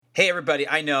Hey everybody,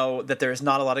 I know that there's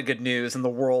not a lot of good news in the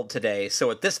world today,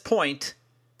 so at this point,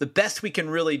 the best we can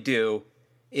really do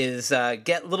is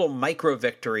get little micro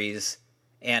victories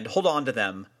and hold on to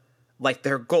them like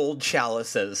they're gold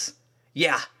chalices.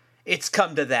 Yeah, it's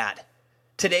come to that.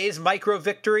 Today's micro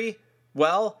victory,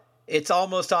 well, it's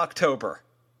almost October.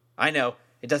 I know,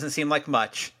 it doesn't seem like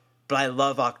much, but I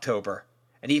love October.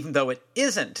 And even though it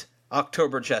isn't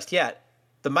October just yet,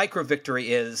 the micro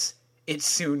victory is, it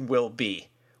soon will be.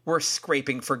 We're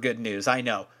scraping for good news, I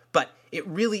know. But it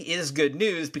really is good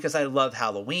news because I love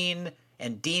Halloween,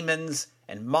 and demons,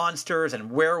 and monsters, and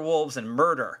werewolves, and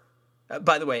murder.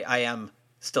 By the way, I am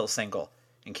still single,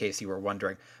 in case you were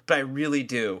wondering. But I really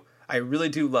do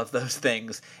love those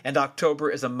things. And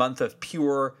October is a month of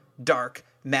pure, dark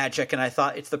magic, and I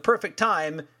thought it's the perfect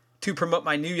time to promote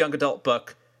my new young adult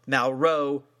book,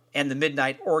 Malraux and the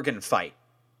Midnight Organ Fight.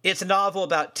 It's a novel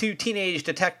about two teenage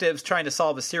detectives trying to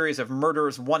solve a series of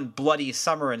murders one bloody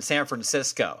summer in San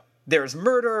Francisco. There's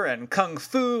murder and kung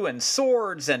fu and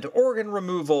swords and organ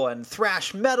removal and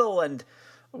thrash metal and...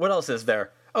 what else is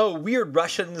there? Oh, weird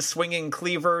Russian swinging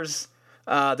cleavers.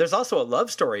 There's also a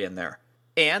love story in there.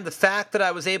 And the fact that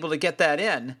I was able to get that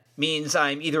in means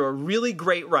I'm either a really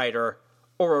great writer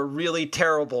or a really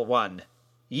terrible one.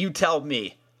 You tell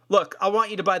me. Look, I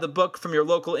want you to buy the book from your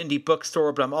local indie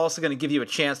bookstore, but I'm also going to give you a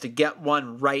chance to get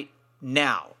one right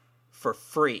now for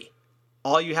free.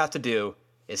 All you have to do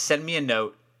is send me a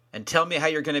note and tell me how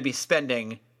you're going to be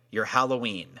spending your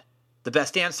Halloween. The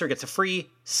best answer gets a free,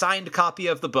 signed copy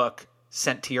of the book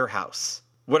sent to your house.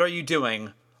 What are you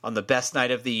doing on the best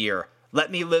night of the year?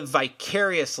 Let me live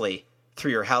vicariously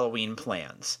through your Halloween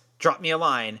plans. Drop me a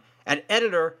line at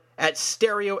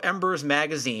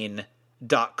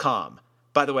editor@stereoembersmagazine.com.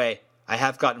 By the way, I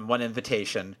have gotten one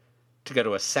invitation to go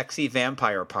to a sexy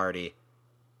vampire party,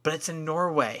 but it's in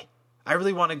Norway. I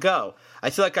really want to go. I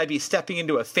feel like I'd be stepping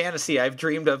into a fantasy I've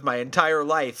dreamed of my entire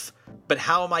life. But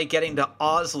how am I getting to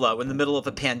Oslo in the middle of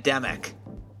a pandemic?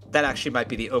 That actually might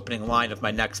be the opening line of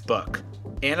my next book.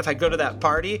 And if I go to that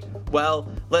party,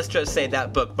 well, let's just say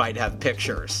that book might have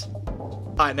pictures.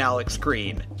 I'm Alex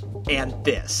Green, and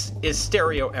this is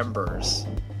Stereo Embers,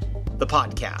 the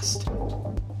podcast.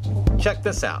 Check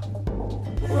this out.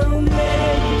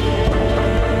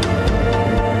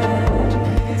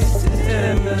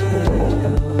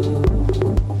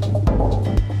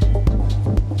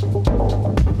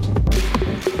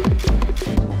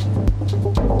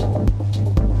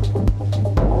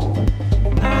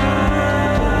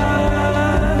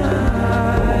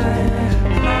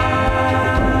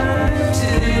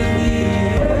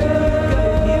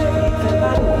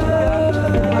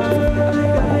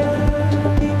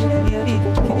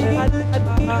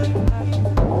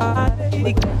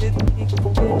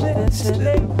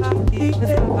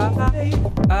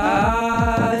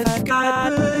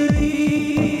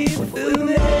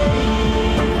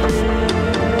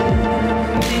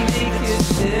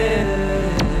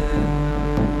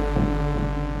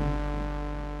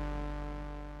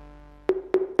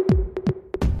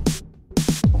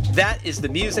 That is the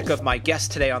music of my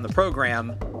guest today on the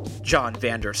program, John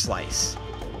Vanderslice.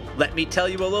 Let me tell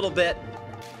you a little bit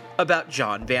about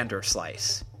John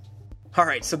Vanderslice. All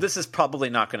right, so this is probably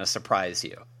not going to surprise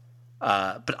you,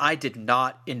 but I did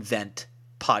not invent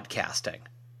podcasting.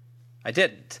 I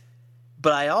didn't,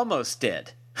 but I almost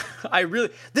did.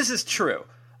 This is true.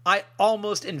 I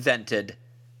almost invented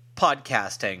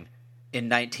podcasting in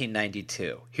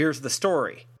 1992. Here's the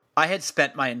story. I had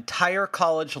spent my entire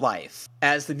college life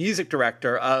as the music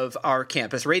director of our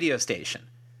campus radio station.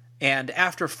 And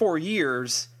after 4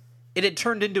 years, it had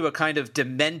turned into a kind of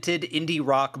demented indie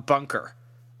rock bunker.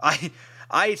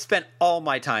 I spent all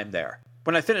my time there.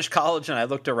 When I finished college and I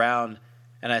looked around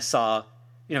and I saw,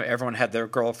 everyone had their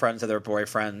girlfriends or their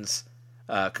boyfriends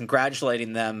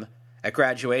congratulating them at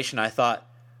graduation, I thought,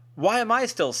 why am I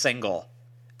still single?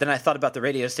 Then I thought about the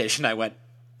radio station. I went,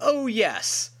 oh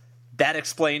yes, that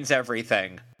explains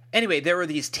everything. Anyway, there were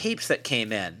these tapes that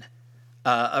came in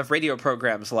of radio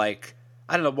programs like,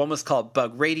 one was called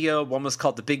Bug Radio, one was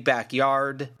called The Big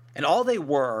Backyard, and all they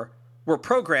were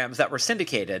programs that were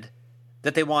syndicated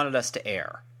that they wanted us to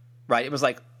air, right? It was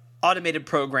like automated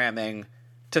programming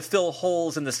to fill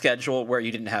holes in the schedule where you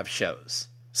didn't have shows.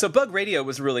 So Bug Radio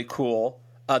was really cool.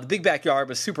 The Big Backyard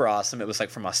was super awesome. It was like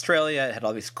from Australia. It had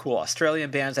all these cool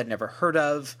Australian bands I'd never heard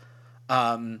of.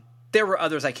 There were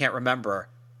others I can't remember.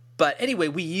 But anyway,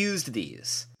 we used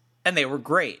these, and they were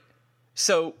great.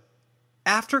 So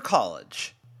after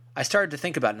college, I started to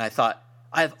think about it, and I thought,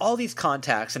 I have all these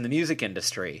contacts in the music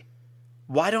industry.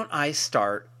 Why don't I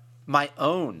start my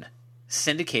own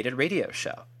syndicated radio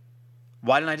show?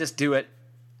 Why don't I just do it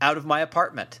out of my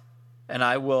apartment, and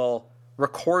I will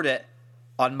record it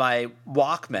on my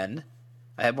Walkman.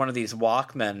 I had one of these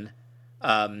Walkman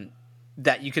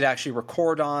that you could actually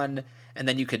record on, and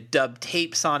then you could dub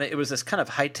tapes on it. It was this kind of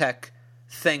high-tech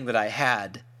thing that I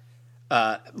had.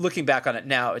 Looking back on it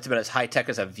now, it's about as high-tech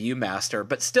as a Viewmaster,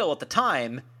 but still, at the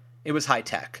time, it was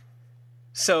high-tech.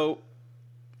 So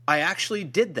I actually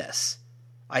did this.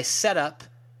 I set up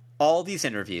all these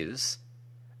interviews,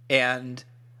 and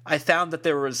I found that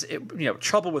there was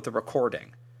trouble with the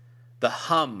recording. The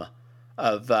hum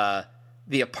of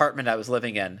the apartment I was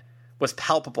living in was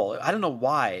palpable. I don't know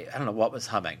why. I don't know what was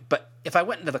humming. But if I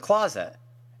went into the closet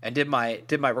and did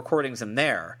my recordings in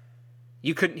there,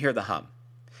 you couldn't hear the hum.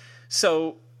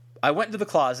 So I went into the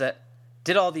closet,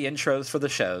 did all the intros for the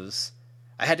shows.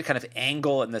 I had to kind of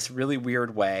angle in this really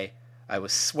weird way. I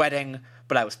was sweating,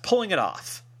 but I was pulling it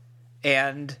off.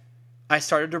 And I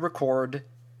started to record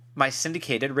my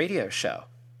syndicated radio show.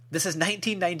 This is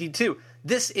 1992.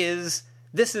 This is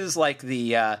like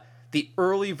the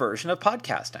early version of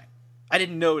podcasting. I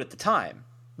didn't know it at the time,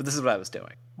 but this is what I was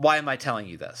doing. Why am I telling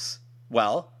you this?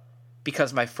 Well,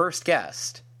 because my first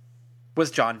guest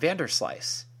was John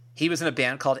Vanderslice. He was in a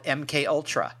band called MK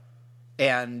Ultra,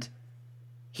 and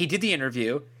he did the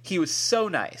interview. He was so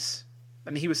nice. I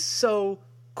mean, he was so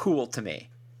cool to me.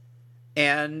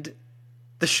 And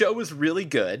the show was really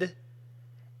good,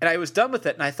 and I was done with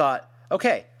it, and I thought,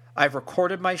 okay, I've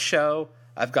recorded my show.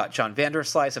 I've got John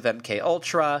Vanderslice of MK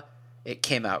Ultra. It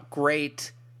came out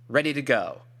great, ready to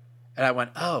go. And I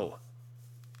went, oh,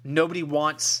 nobody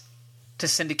wants to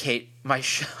syndicate my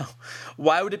show.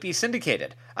 Why would it be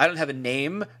syndicated? I don't have a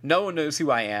name. No one knows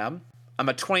who I am. I'm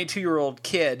a 22-year-old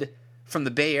kid from the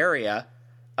Bay Area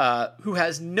who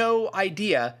has no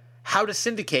idea how to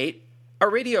syndicate a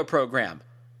radio program.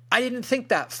 I didn't think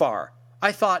that far.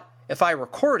 I thought, if I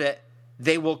record it,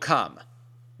 they will come.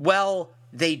 Well,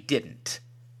 they didn't.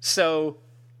 So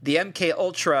the MK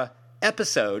Ultra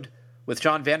episode with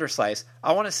John Vanderslice,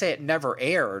 I want to say it never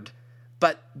aired,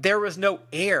 but there was no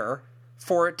air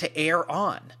for it to air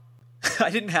on. I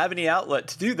didn't have any outlet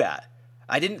to do that.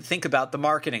 I didn't think about the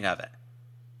marketing of it.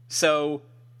 So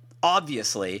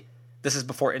obviously, this is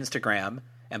before Instagram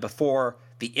and before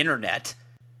the internet,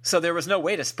 so there was no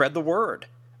way to spread the word.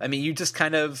 I mean, you just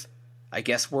kind of, I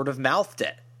guess, word of mouthed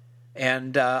it.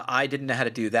 And I didn't know how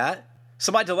to do that.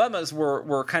 So my dilemmas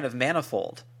were kind of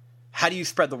manifold. How do you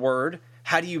spread the word?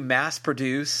 How do you mass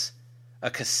produce a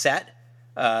cassette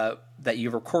that you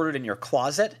recorded in your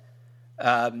closet,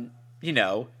 to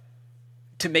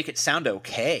make it sound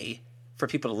okay for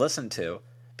people to listen to?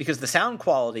 Because the sound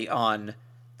quality on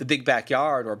the Big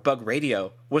Backyard or Bug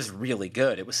Radio was really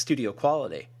good. It was studio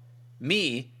quality.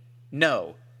 Me,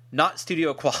 no, not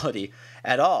studio quality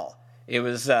at all. It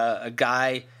was a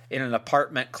guy in an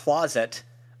apartment closet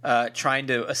trying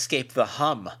to escape the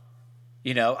hum.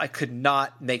 I could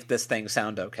not make this thing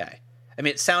sound okay. I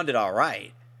mean, it sounded all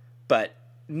right, but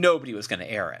nobody was going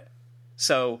to air it.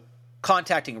 So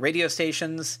contacting radio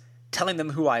stations, telling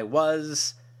them who I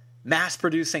was,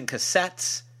 mass-producing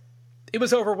cassettes, it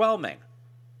was overwhelming.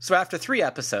 So after 3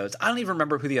 episodes, I don't even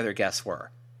remember who the other guests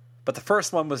were, but the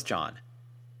first one was John.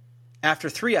 After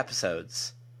 3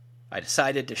 episodes, I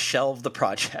decided to shelve the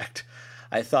project.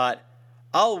 I thought,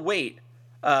 I'll wait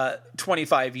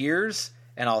 25 years,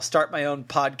 and I'll start my own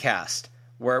podcast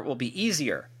where it will be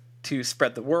easier to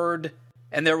spread the word,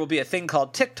 and there will be a thing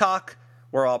called TikTok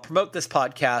where I'll promote this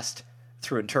podcast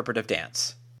through interpretive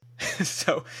dance.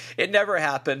 So it never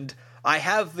happened. I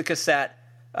have the cassette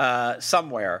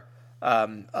somewhere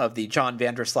of the John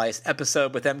Vanderslice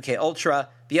episode with MK Ultra.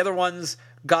 The other ones,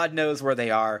 God knows where they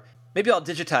are. Maybe I'll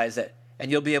digitize it, and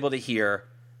you'll be able to hear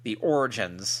the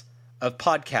origins of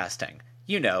podcasting.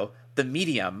 The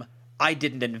medium I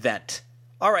didn't invent.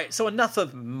 All right, so enough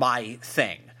of my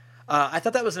thing. I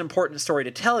thought that was an important story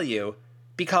to tell you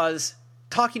because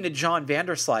talking to John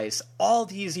Vanderslice all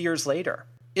these years later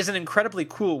is an incredibly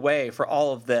cool way for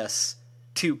all of this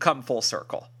to come full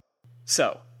circle.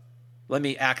 So, let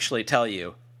me actually tell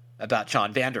you about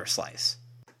John Vanderslice.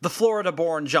 The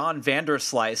Florida-born John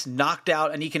Vanderslice knocked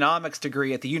out an economics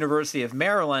degree at the University of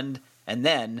Maryland, and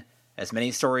then, as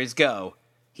many stories go,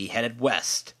 he headed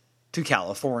west to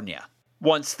California.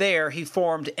 Once there, he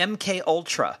formed MK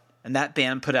Ultra, and that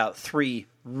band put out 3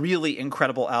 really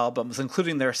incredible albums,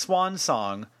 including their swan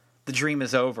song, The Dream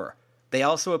Is Over. They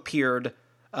also appeared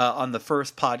on the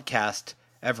first podcast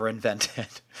ever invented.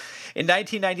 In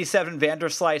 1997,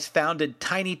 Vanderslice founded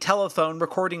Tiny Telephone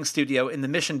Recording Studio in the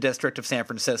Mission District of San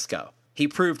Francisco. He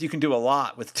proved you can do a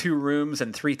lot with 2 rooms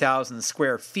and 3,000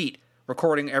 square feet,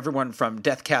 recording everyone from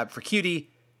Death Cab for Cutie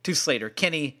to Slater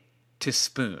Kinney to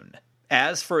Spoon.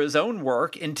 As for his own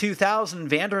work, in 2000,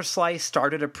 Vanderslice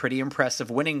started a pretty impressive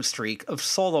winning streak of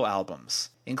solo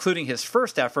albums, including his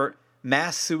first effort,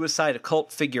 Mass Suicide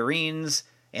Occult Figurines,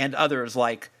 and others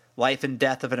like Life and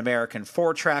Death of an American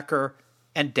Four-Tracker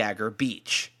and Dagger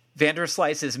Beach.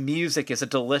 Vanderslice's music is a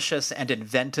delicious and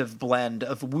inventive blend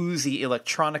of woozy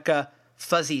electronica,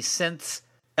 fuzzy synths,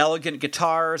 elegant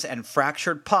guitars, and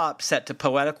fractured pop set to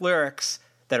poetic lyrics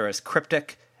that are as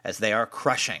cryptic as they are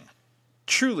crushing.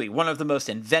 Truly one of the most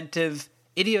inventive,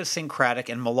 idiosyncratic,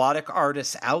 and melodic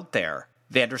artists out there.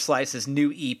 Vanderslice's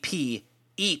new EP,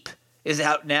 Eep, is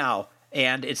out now,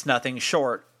 and it's nothing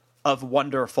short of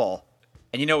wonderful.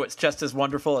 And you know what's just as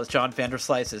wonderful as John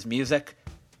Vanderslice's music?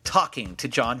 Talking to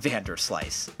John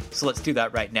Vanderslice. So let's do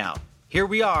that right now. Here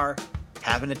we are,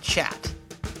 having a chat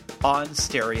on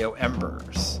Stereo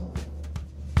Embers,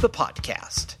 the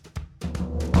podcast.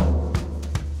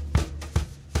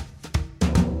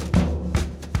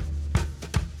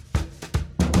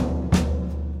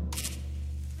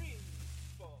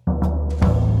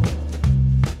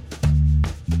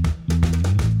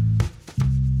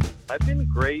 I've been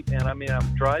great, and I mean,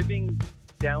 I'm driving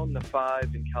down the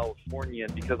 5 in California,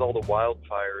 and because all the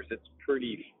wildfires, it's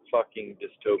pretty fucking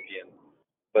dystopian.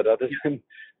 But other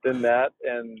than that,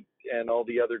 and all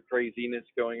the other craziness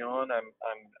going on,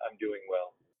 I'm doing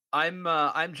well.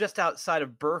 I'm just outside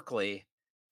of Berkeley,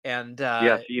 and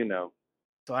yes, you know.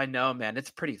 So I know, man,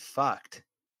 it's pretty fucked.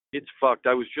 It's fucked.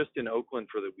 I was just in Oakland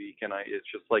for the week, and it's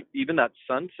just like even that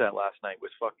sunset last night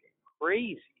was fucking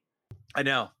crazy. I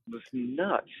know. It was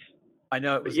nuts. I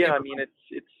know it was. Yeah, I mean,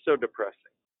 it's so depressing.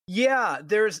 Yeah,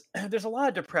 there's a lot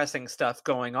of depressing stuff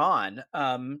going on.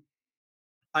 I'm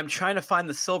trying to find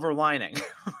the silver lining.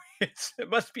 It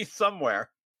must be somewhere.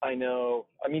 I know.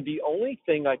 I mean, the only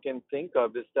thing I can think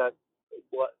of is that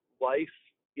life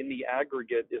in the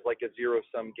aggregate is like a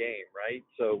zero-sum game, right?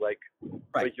 So, like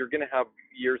you're going to have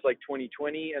years like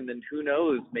 2020, and then who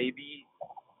knows, maybe,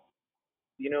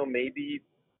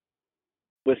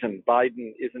 listen,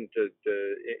 Biden isn't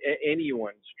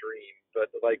anyone's dream, but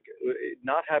like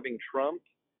not having Trump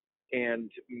and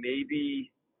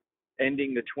maybe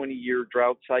ending the 20-year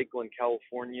drought cycle in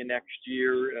California next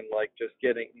year, and like just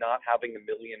not having 1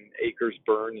 million acres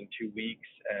burn in 2 weeks,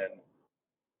 and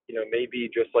maybe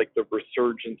just like the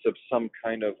resurgence of some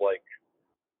kind of like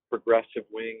progressive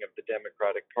wing of the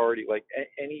Democratic Party, like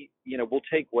we'll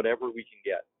take whatever we can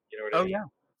get. You know what I mean?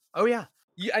 Oh yeah.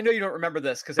 I know you don't remember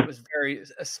this because it was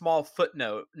a small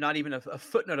footnote, not even a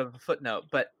footnote of a footnote.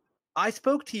 But I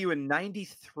spoke to you in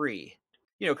 '93.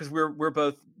 Because we're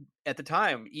both at the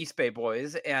time East Bay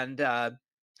boys, and and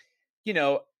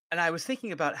I was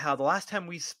thinking about how the last time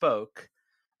we spoke,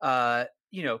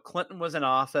 Clinton was in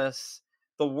office,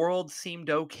 the world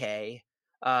seemed okay.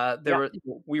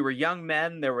 We were young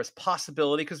men. There was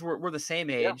possibility because we're the same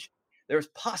age. Yeah. There's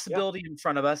possibility in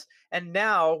front of us, and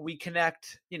now we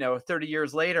connect, 30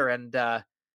 years later, and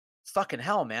fucking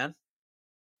hell, man.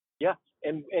 Yeah,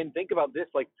 and think about this: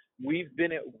 like we've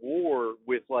been at war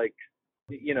with like,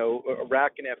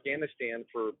 Iraq and Afghanistan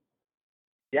for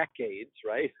decades,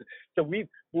 right? So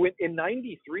in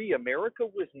 '93, America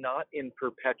was not in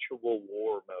perpetual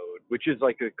war mode, which is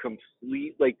like a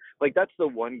complete like that's the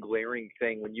one glaring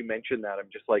thing when you mention that. I'm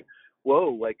just like, whoa,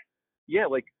 like yeah,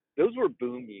 like. Those were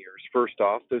boom years. First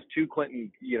off, those 2 Clinton,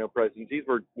 presidencies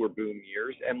were boom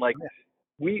years, and like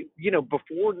we,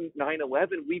 before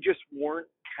 9/11, we just weren't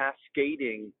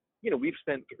cascading. We've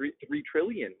spent three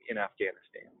trillion in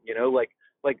Afghanistan.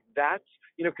 Like that's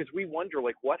because we wonder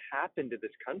like what happened to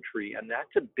this country, and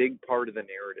that's a big part of the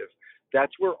narrative.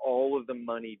 That's where all of the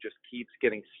money just keeps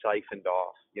getting siphoned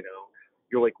off.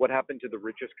 You're like, what happened to the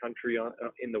richest country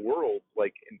in the world?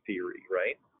 Like in theory,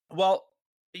 right? Well.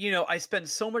 I spend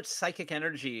so much psychic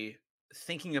energy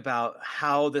thinking about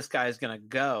how this guy is going to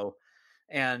go,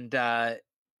 and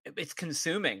it's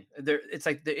consuming. It's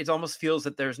like it almost feels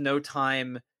that there's no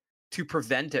time to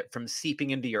prevent it from seeping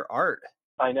into your art.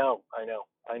 I know.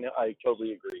 I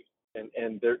totally agree.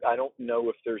 And there, I don't know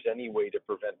if there's any way to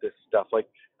prevent this stuff. Like,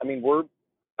 I mean,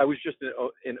 I was just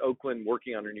in Oakland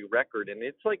working on a new record, and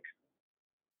it's like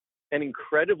an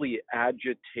incredibly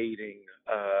agitating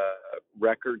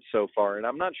record so far, and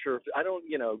I'm not sure if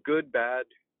good, bad,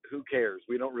 who cares?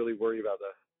 We don't really worry about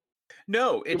that.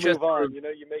 No, it you just move on.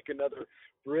 You make another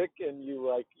brick, and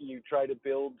you try to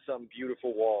build some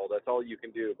beautiful wall. That's all you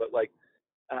can do. But like,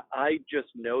 I just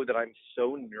know that I'm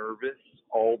so nervous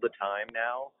all the time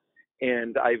now,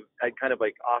 and I kind of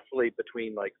like oscillate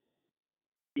between like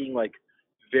being like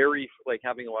very like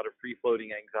having a lot of free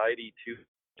floating anxiety to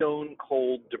stone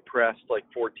cold depressed like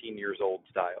 14 years old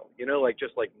style, like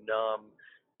just like numb,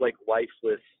 like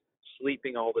lifeless,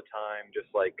 sleeping all the time, just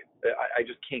like I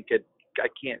just can't get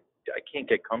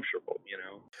comfortable, you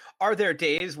know. Are there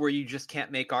days where you just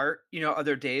can't make art? Are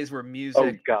there days where Oh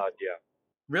music God, yeah,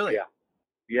 really? yeah,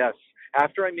 yes.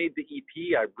 After I made the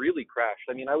EP, I really crashed.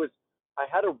 I mean, I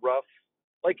had a rough,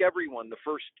 like everyone, the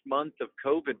first month of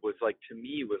COVID was like, to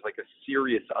me, was like a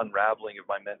serious unraveling of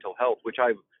my mental health, which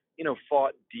I've,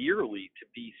 fought dearly to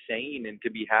be sane and to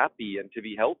be happy and to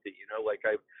be healthy, like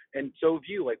and so have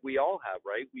you, like we all have,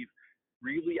 right?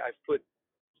 I've put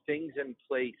things in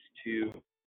place to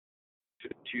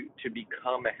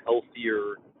become a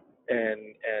healthier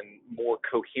and more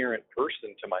coherent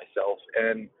person to myself.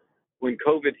 And when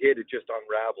COVID hit, it just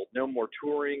unraveled. No more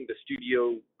touring. The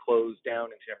studio closed down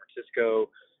in San Francisco.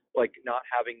 Like not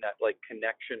having that like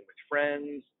connection with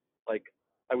friends. Like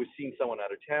I was seeing someone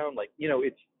out of town. Like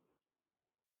it's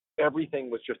everything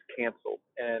was just canceled.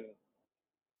 And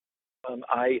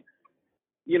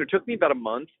it took me about a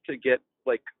month to get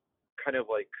like kind of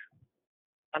like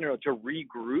I don't know, to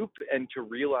regroup and to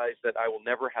realize that I will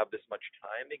never have this much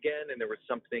time again. And there was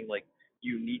something like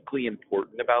uniquely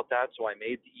important about that. So I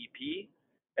made the EP.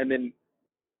 And then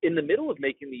in the middle of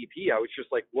making the EP, I was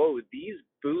just like, whoa, these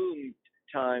boom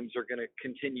times are going to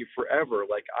continue forever.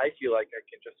 Like, I feel like I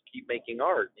can just keep making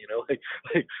art,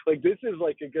 like this is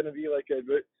like going to be like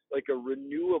a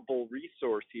renewable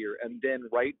resource here. And then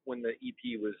right when the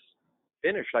EP was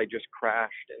finished, I just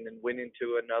crashed and then went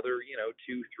into another,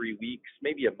 2-3 weeks,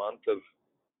 maybe a month of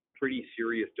pretty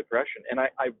serious depression. And I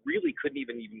really couldn't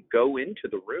even go into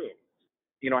the room.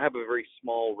 I have a very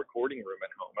small recording room at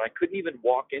home, and I couldn't even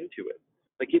walk into it.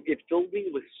 Like it filled me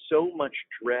with so much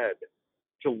dread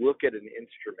to look at an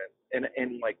instrument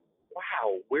and like,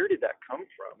 wow, where did that come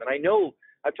from? And I know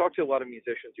I've talked to a lot of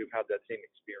musicians who've had that same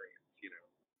experience.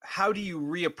 How do you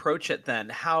reapproach it then?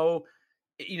 How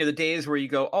the days where you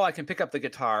go, oh, I can pick up the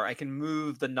guitar, I can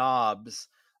move the knobs.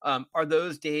 Are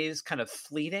those days kind of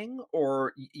fleeting,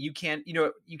 or you can't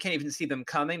even see them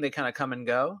coming? They kind of come and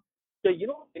go. Yeah,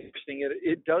 interesting.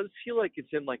 It does feel like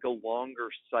it's in like a longer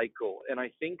cycle, and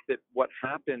I think that what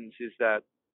happens is that,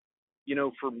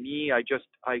 for me, I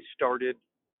started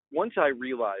once I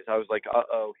realized I was like,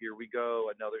 uh-oh, here we go,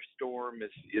 another storm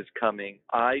is coming.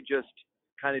 I just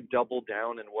kind of doubled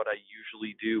down in what I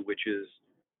usually do, which is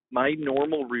my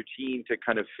normal routine to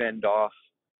kind of fend off,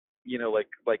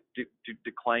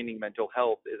 declining mental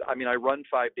health is, I mean, I run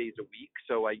 5 days a week,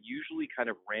 so I usually kind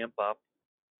of ramp up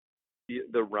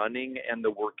the running and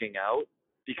the working out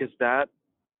because that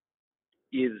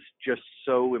is just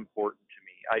so important to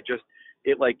me.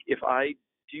 If I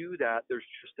do that, there's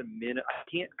just a minute. I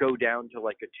can't go down to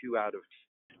like a 2 out of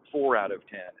 4 out of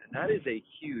 10, and that is a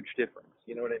huge difference.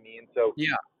 You know what I mean? So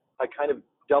Yeah. I kind of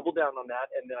double down on that,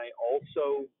 and then I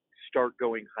also start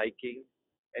going hiking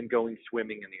and going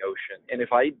swimming in the ocean. And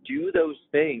if I do those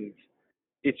things,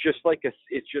 it's just like a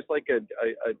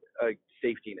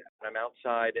safety net. I'm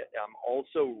outside. I'm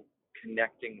also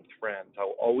connecting with friends.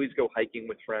 I'll always go hiking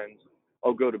with friends.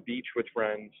 I'll go to beach with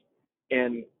friends,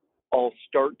 and I'll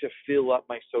start to fill up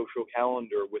my social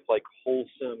calendar with like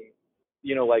wholesome,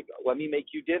 like, let me make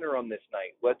you dinner on this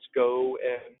night. Let's go,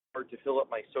 and start to fill up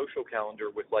my social calendar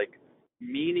with like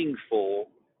meaningful,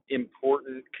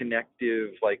 important, connective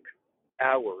like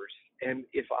hours. And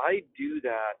if I do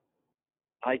that,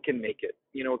 I can make it.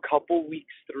 A couple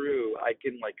weeks through, I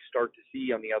can like start to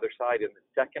see on the other side. And the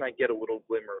second I get a little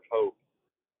glimmer of hope,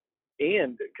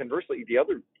 and conversely, the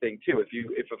other thing too,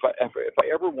 if I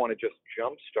ever want to just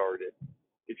jumpstart it,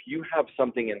 if you have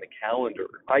something in the calendar,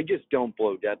 I just don't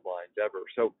blow deadlines ever.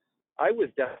 So I was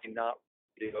definitely not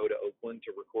ready to go to Oakland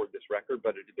to record this record,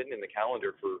 but it had been in the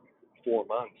calendar for 4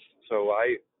 months. So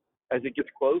as it gets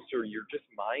closer, your just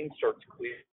mind starts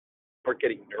clear, start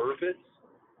getting nervous,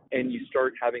 and you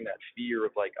start having that fear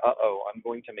of like, uh-oh, I'm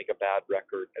going to make a bad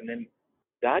record. And then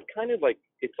that kind of like,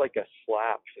 it's like a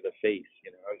slap to the face,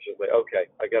 I was just like, okay,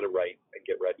 I got to write and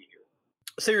get ready here.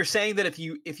 So you're saying that if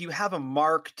you have a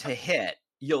mark to hit,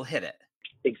 you'll hit it.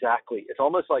 Exactly. It's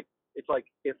almost like, it's like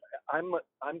if I'm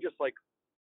just like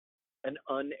an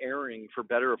unerring, for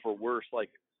better or for worse, like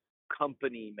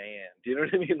company man. Do you know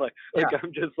what I mean? Like Yeah.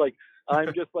 I'm just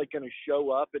like going to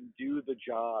show up and do the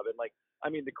job. And like, I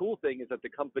mean, the cool thing is that the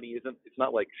company it's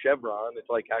not like Chevron. It's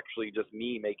like actually just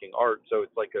me making art. So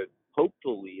it's like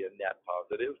hopefully a net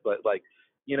positive, but like,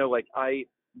 like I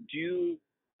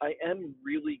am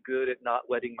really good at not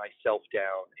letting myself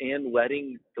down and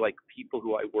letting like people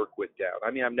who I work with down. I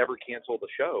mean, I've never canceled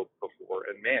a show before,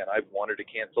 and man, I've wanted to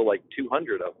cancel like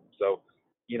 200 of them. So,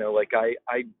 like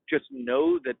I just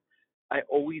know that I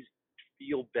always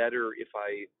feel better if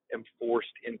I am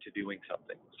forced into doing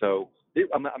something. So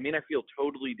I mean, I feel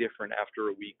totally different after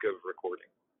a week of recording.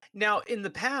 Now, in the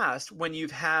past, when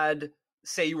you've had,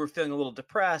 say, you were feeling a little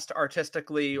depressed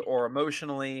artistically or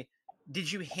emotionally, did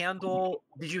you handle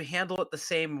it the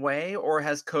same way, or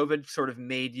has COVID sort of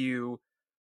made you,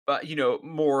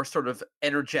 more sort of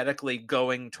energetically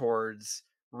going towards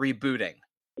rebooting?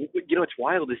 What's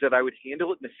wild is that I would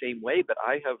handle it in the same way, but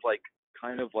I have like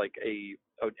kind of like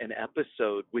an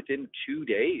episode within 2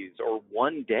 days or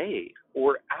one day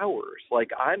or hours. Like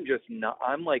I'm just not.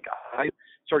 I'm like I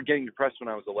started getting depressed when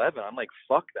I was 11. I'm like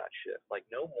fuck that shit. Like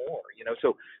no more.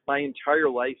 So my entire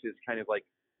life is kind of like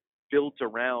built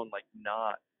around like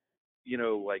not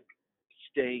like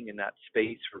staying in that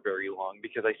space for very long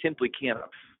because I simply can't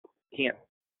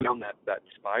down that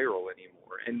spiral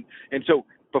anymore. And so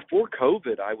before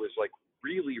COVID, I was like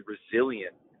really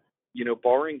resilient,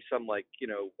 barring some like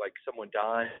someone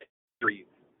dying, very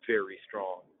very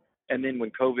strong. And then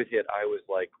when COVID hit, I was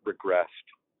like regressed.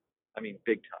 I mean,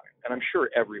 big time. And I'm sure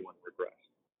everyone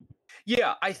regressed.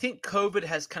 Yeah, I think COVID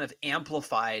has kind of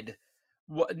amplified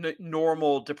what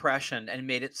normal depression and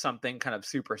made it something kind of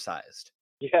supersized.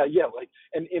 Yeah, like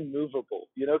and immovable,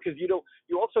 because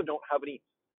you also don't have any.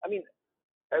 I mean,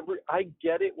 I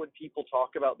get it when people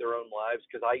talk about their own lives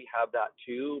because I have that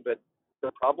too. But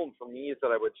the problem for me is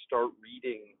that I would start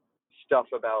reading stuff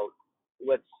about,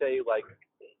 let's say, like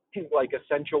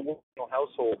essential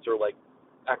households or like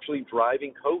actually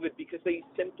driving COVID because they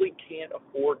simply can't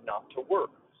afford not to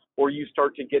work. Or you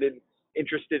start to get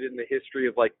interested in the history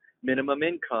of like minimum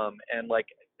income and like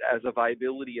as a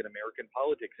viability in American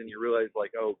politics, and you realize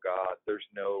like, oh God, there's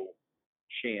no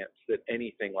chance that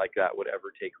anything like that would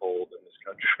ever take hold in this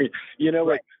country.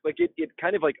 Right. Like it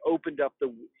kind of like opened up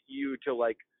you to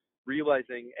like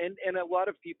realizing, and a lot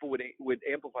of people would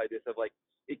amplify this of like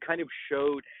it kind of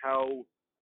showed how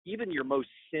even your most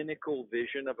cynical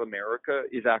vision of America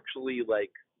is actually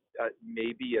like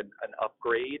maybe an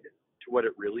upgrade to what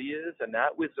it really is, and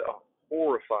that was a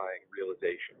horrifying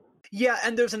realization. Yeah,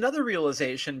 and there's another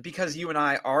realization because you and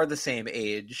I are the same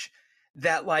age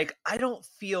that like I don't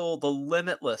feel the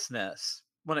limitlessness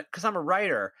because I'm a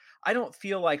writer. I don't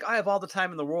feel like I have all the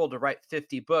time in the world to write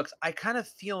 50 books. I kind of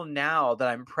feel now that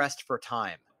I'm pressed for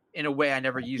time in a way I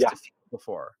never used Yeah. to feel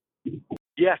before.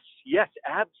 Yes,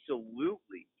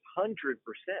 absolutely, 100%.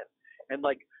 And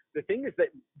like the thing is that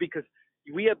because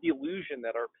we have the illusion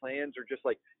that our plans are just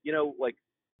like like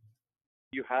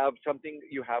you have something,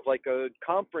 you have like a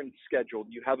conference scheduled,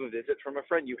 you have a visit from a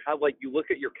friend, you have like you look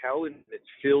at your calendar, it's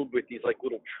filled with these like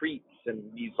little treats, and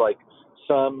these like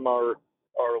some are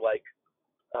like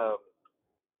um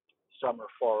some are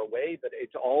far away, but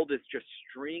it's all this just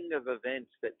string of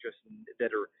events that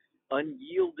are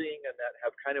unyielding and that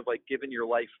have kind of like given your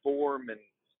life form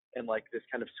and like this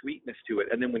kind of sweetness to it.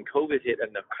 And then when COVID hit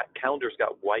and the calendars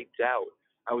got wiped out,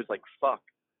 I was like, fuck.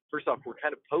 First off, we're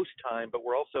kind of post time, but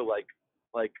we're also like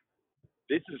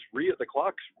this is real. The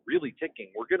clock's really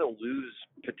ticking. We're gonna lose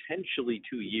potentially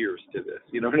 2 years to this.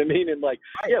 You know what I mean? And like,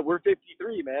 yeah, we're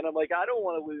 53, man. I'm like, I don't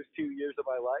want to lose 2 years of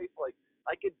my life. Like,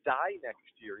 I could die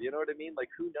next year. You know what I mean? Like,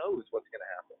 who knows what's gonna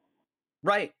happen?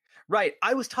 Right, right.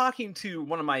 I was talking to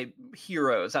one of my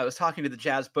heroes. I was talking to the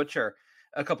Jazz Butcher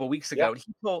a couple weeks Yeah. ago,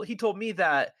 and he told me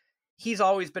that he's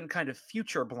always been kind of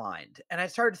future blind. And I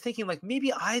started thinking like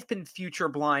maybe I've been future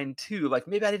blind too. Like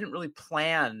maybe I didn't really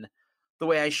plan the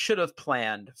way I should have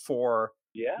planned for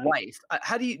Yeah. life.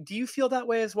 How do you feel that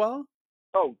way as well?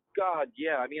 Oh God,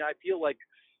 yeah. I mean, I feel like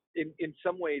in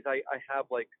some ways I have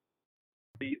like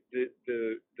the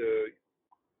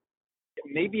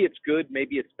maybe it's good,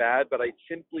 maybe it's bad, but I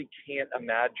simply can't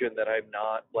imagine that I'm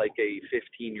not like a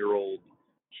 15-year-old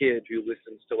kid who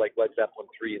listens to like Led Zeppelin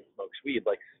 3 and smokes weed.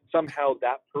 Like somehow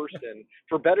that person,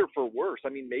 for better for worse, I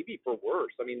mean maybe for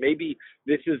worse. I mean maybe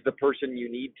this is the person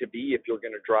you need to be if you're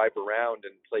going to drive around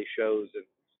and play shows and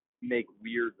make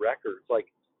weird records. Like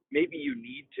maybe you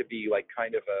need to be like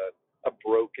kind of a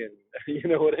broken, you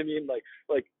know what I mean? Like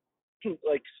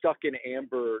stuck in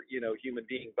amber, human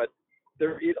being. But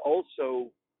there is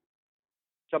also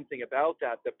something about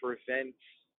that prevents,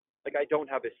 like I don't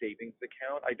have a savings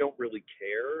account. I don't really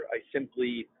care. I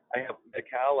have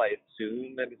Medi-Cal. I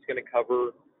assume that it's going to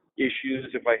cover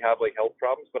issues if I have like health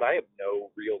problems, but I have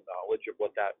no real knowledge of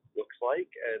what that looks like.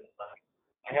 And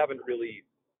I haven't really,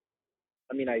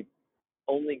 I mean, I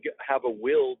only have a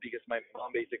will because my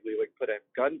mom basically like put a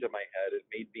gun to my head and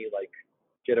made me like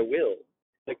get a will.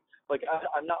 Like,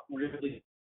 I'm not really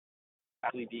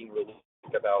actually being realistic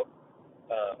about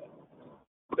uh,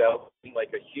 being like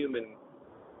a human,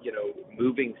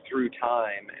 moving through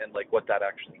time and like what that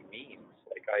actually means.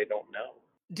 Like I don't know.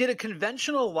 Did a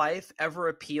conventional life ever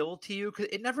appeal to you? Because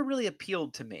it never really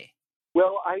appealed to me.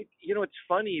 Well, it's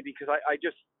funny because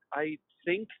I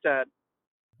think that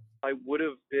I would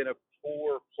have been a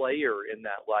poor player in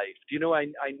that life.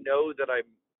 I know that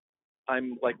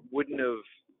I'm like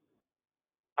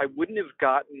I wouldn't have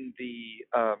gotten the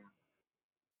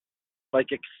like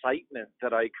excitement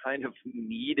that I kind of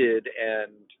needed,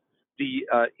 and the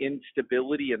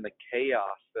instability and the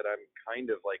chaos that I'm kind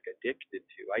of like addicted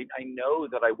to. I know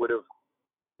that I would have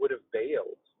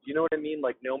bailed. You know what I mean?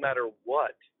 Like no matter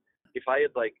what, if I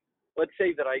had like, let's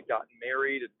say that I'd gotten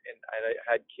married and I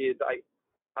had kids,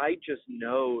 I just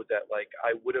know that like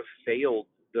I would have failed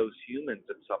those humans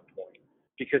at some point,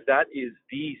 because that is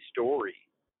the story.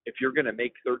 If you're going to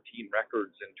make 13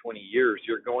 records in 20 years,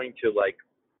 you're going to like,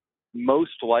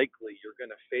 most likely you're going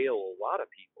to fail a lot of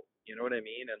people. You know what I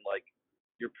mean? And like,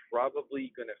 you're probably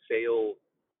going to fail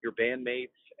your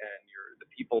bandmates and the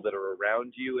people that are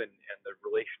around you, and the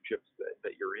relationships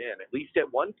that you're in, at least at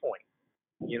one point.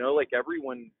 Like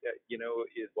everyone,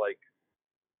 is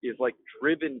like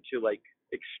driven to like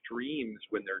extremes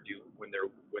when they're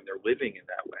living in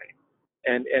that way.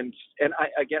 And I,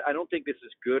 again, I don't think this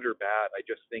is good or bad. I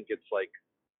just think it's like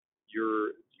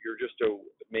you're just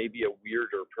maybe a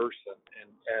weirder person.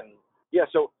 And yeah,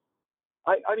 so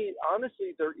I mean,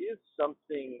 honestly, there is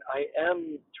something. I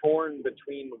am torn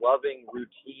between loving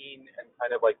routine and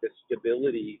kind of like the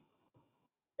stability,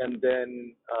 and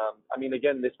then I mean,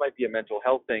 again, this might be a mental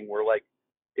health thing where like,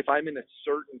 if I'm in a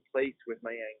certain place with my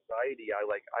anxiety,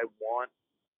 I want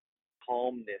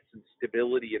calmness and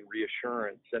stability and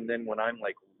reassurance. And then when I'm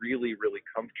like really, really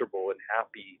comfortable and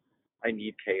happy, I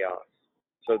need chaos.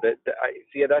 So that I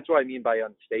see, that's what I mean by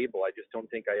unstable. I just don't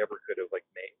think I ever could have like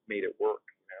made it work.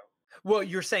 Well,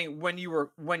 you're saying when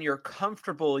you're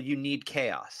comfortable, you need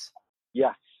chaos.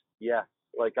 Yes, yes.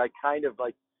 Like I kind of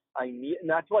like I need, and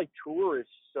that's why tour is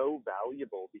so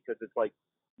valuable, because it's like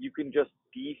you can just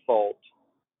default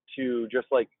to just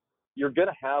like, you're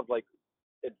gonna have like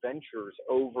adventures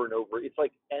over and over. It's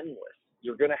like endless.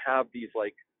 You're gonna have these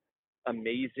like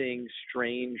amazing,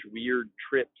 strange, weird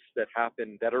trips that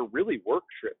happen that are really work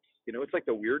trips. It's like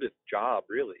the weirdest job,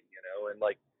 really. And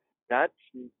like, that's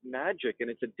magic, and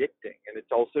it's addicting, and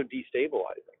it's also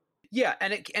destabilizing. Yeah,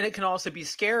 and it can also be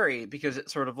scary because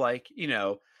it's sort of like,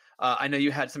 I know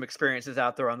you had some experiences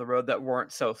out there on the road that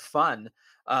weren't so fun.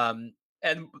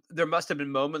 And there must have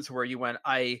been moments where you went,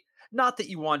 I not that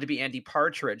you wanted to be Andy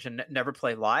Partridge and never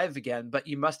play live again, but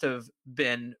you must have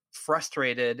been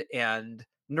frustrated and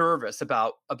nervous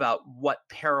about what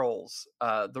perils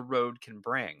the road can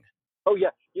bring. Oh yeah,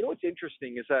 what's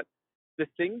interesting is that the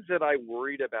things that I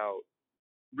worried about,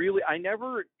 really,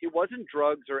 it wasn't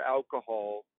drugs or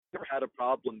alcohol. I never had a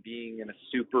problem being in a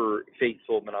super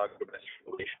faithful monogamous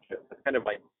relationship. That's kind of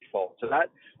my default. So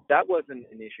that wasn't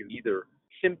an issue either.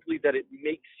 Simply that it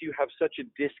makes you have such a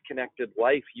disconnected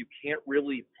life. You can't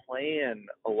really plan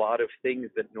a lot of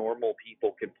things that normal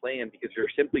people can plan, because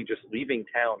you're simply just leaving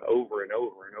town over and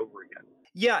over and over again.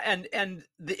 Yeah, and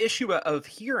the issue of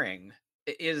hearing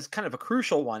is kind of a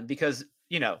crucial one because,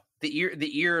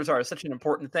 the ears are such an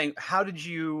important thing. How did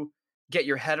you get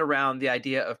your head around the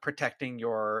idea of protecting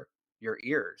your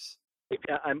ears?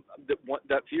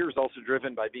 That fear is also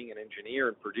driven by being an engineer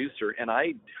and producer, and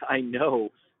I know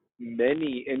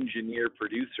many engineer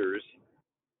producers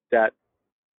that,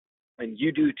 and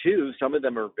you do too. Some of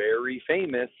them are very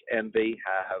famous, and they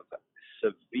have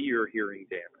severe hearing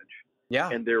damage, Yeah.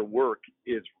 and their work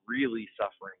is really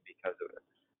suffering because of it.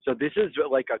 So this is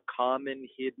like a common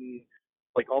hidden,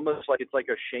 like almost like it's like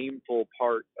a shameful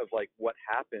part of like what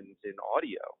happens in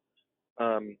audio.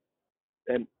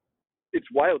 And it's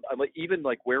wild. I'm like, even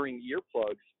like wearing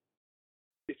earplugs,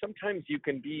 sometimes you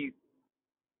can be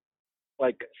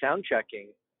like sound checking,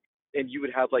 and you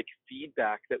would have like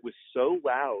feedback that was so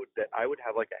loud that I would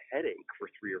have like a headache for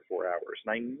 3 or 4 hours.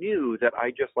 And I knew that I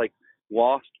just like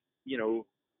lost,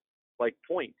 like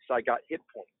points. I got hit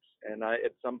points. And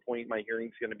at some point my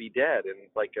hearing's going to be dead. And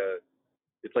it's like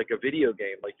a video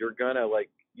game. Like you're going to like,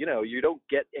 you don't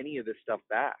get any of this stuff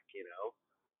back.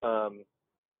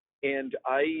 And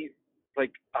I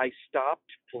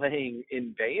stopped playing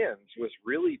in bands was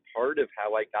really part of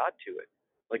how I got to it.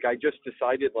 Like I just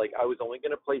decided like I was only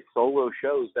going to play solo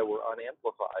shows that were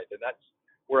unamplified, and that's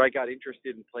where I got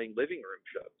interested in playing living room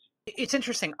shows. It's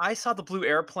interesting. I saw the Blue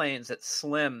Airplanes at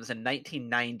Slim's in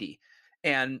 1990,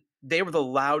 and they were the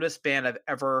loudest band I've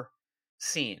ever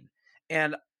seen.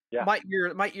 And Yeah,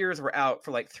 my ears were out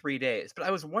for like 3 days. But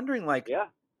I was wondering, like, yeah.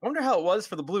 I wonder how it was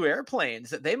for the Blue Airplanes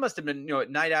that they must have been,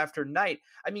 at night after night.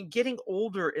 I mean, getting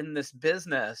older in this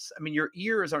business, I mean, your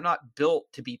ears are not built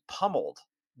to be pummeled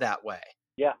that way.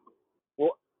 Yeah.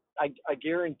 Well, I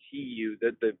guarantee you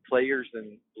that the players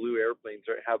in Blue Airplanes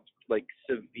have like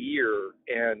severe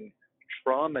and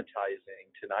traumatizing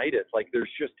tinnitus. Like there's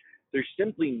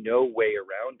simply no way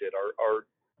around it. Our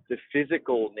the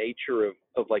physical nature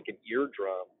of like an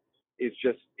eardrum is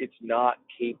just it's not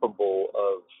capable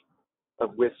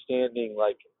of withstanding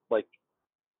like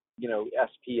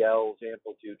SPL's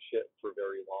amplitude shift for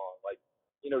very long, like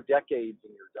decades,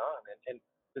 and you're done. And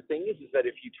the thing is that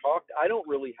if you talk, I don't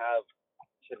really have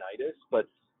tinnitus, but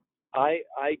I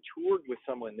toured with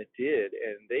someone that did,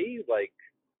 and they like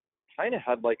kind of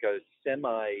had like a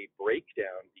semi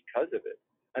breakdown because of it.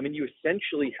 I mean, you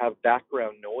essentially have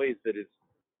background noise that is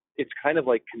it's kind of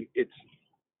like it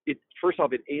first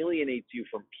off it alienates you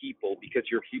from people because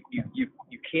you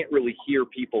can't really hear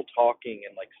people talking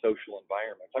in like social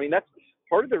environments. I mean, that's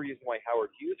part of the reason why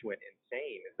Howard Hughes went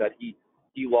insane is that he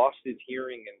lost his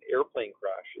hearing in airplane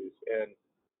crashes, and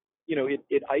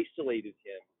it isolated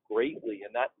him greatly,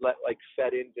 and that like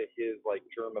fed into his like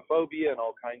germophobia and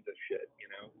all kinds of shit.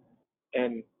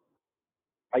 And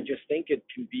I just think it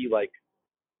can be like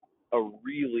a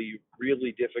really,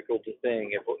 really difficult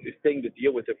thing to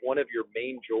deal with if one of your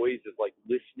main joys is like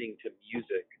listening to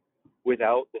music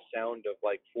without the sound of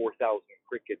like 4,000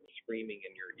 crickets screaming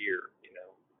in your ear.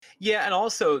 Yeah, and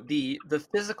also the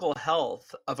physical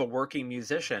health of a working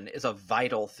musician is a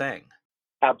vital thing.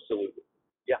 Absolutely.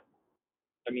 Yeah.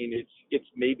 I mean, it's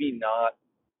maybe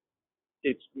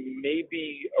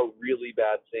a really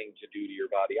bad thing to do to your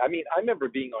body. I mean, I remember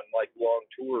being on like long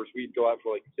tours. We'd go out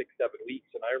for like 6, 7 weeks,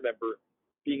 and I remember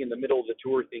being in the middle of the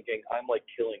tour thinking, I'm like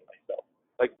killing myself.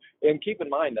 Like, and keep in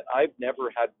mind that I've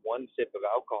never had one sip of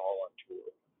alcohol on tour,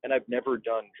 and I've never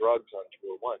done drugs on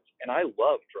tour once. And I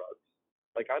love drugs.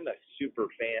 Like, I'm a super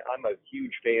fan. I'm a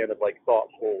huge fan of like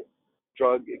thoughtful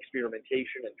drug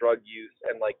experimentation and drug use,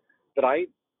 and like, but I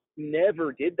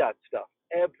never did that stuff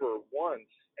ever once.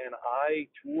 And I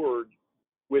toured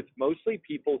with mostly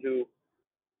people who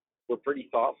were pretty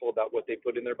thoughtful about what they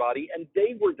put in their body, and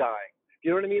they were dying. You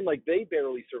know what I mean? Like they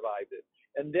barely survived it.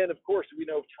 And then, of course, we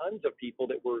know tons of people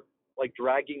that were like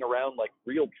dragging around like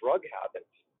real drug habits.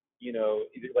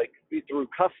 Either like through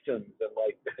customs and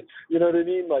like, you know what I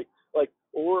mean?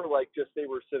 Or like just they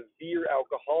were severe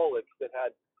alcoholics that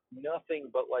had nothing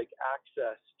but like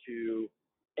access to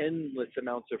endless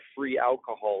amounts of free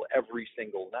alcohol every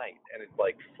single night. And it's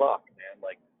like, fuck, man,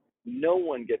 like no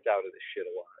one gets out of this shit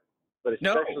alive. But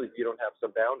No. especially if you don't have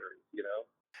some boundaries.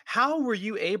 How were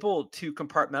you able to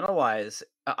compartmentalize?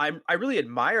 I really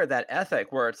admire that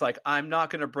ethic where it's like I'm not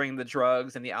going to bring the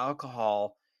drugs and the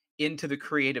alcohol into the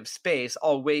creative space.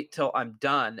 I'll wait till I'm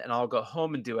done and I'll go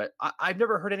home and do it. I've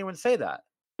never heard anyone say that.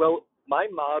 Well, my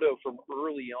motto from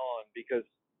early on, because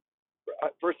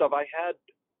first off,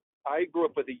 I grew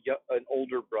up with an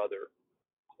older brother,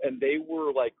 and they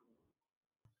were like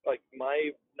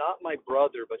not my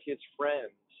brother, but his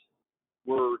friends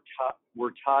were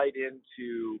tied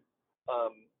into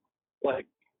um like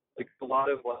a lot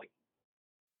of like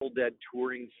old dead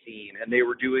touring scene, and they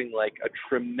were doing like a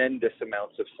tremendous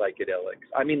amounts of psychedelics.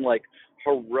 I mean, like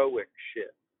heroic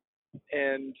shit,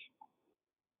 and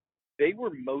they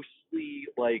were mostly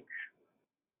like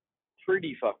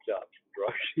pretty fucked up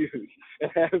drug use.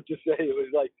 And I have to say, it was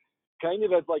like kind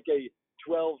of as like a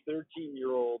 12,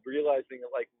 13-year-old realizing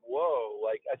that like, whoa,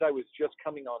 like as I was just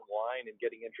coming online and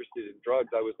getting interested in drugs,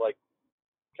 I was like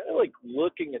kind of like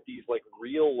looking at these like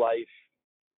real life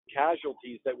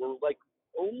casualties that were like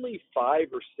only 5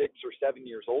 or 6 or 7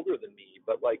 years older than me,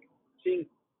 but like seeing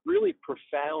really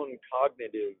profound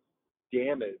cognitive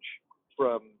damage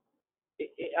from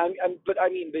but I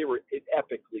mean, they were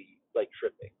epically like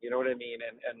tripping, you know what I mean,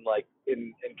 and like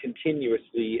and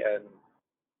continuously,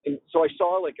 and so I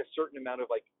saw like a certain amount of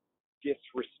like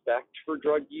disrespect for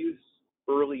drug use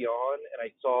early on, and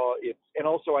I saw it, and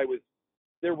also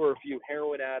there were a few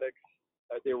heroin addicts,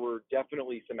 there were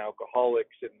definitely some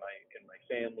alcoholics in my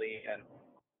family, and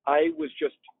I was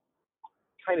just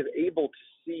kind of able to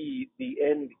see the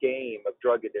end game of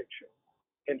drug addiction,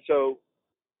 and so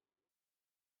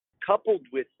coupled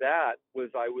with that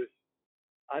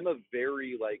I'm a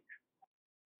very like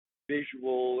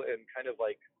visual and kind of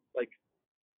like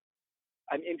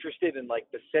I'm interested in like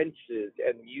the senses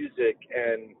and music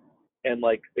and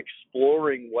like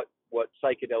exploring what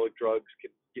psychedelic drugs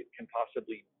can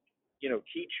possibly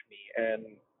teach me.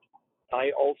 And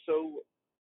I also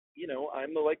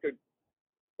I'm like a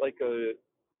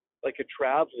like a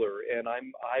traveler, and I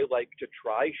like to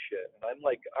try shit, and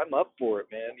I'm up for it,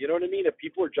 man. You know what I mean? If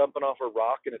people are jumping off a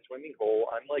rock in a swimming hole,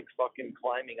 I'm like fucking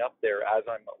climbing up there as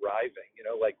I'm arriving,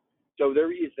 like, so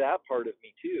there is that part of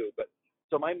me too. But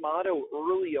so my motto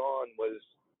early on was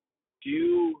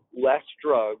do less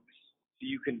drugs so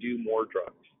you can do more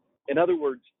drugs. In other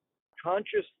words,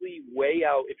 consciously weigh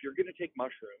out, if you're going to take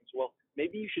mushrooms, well,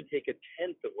 maybe you should take a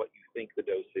tenth of what you think the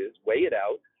dose is, weigh it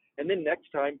out, and then next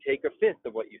time take a fifth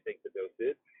of what you think the dose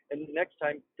is, and next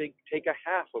time take a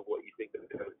half of what you think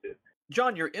the dose is.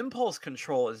 John, your impulse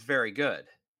control is very good.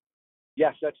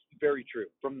 Yes, that's very true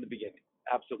from the beginning.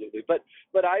 Absolutely. But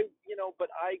I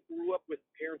grew up with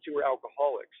parents who were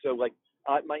alcoholics. So like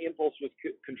my impulse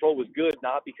control was good,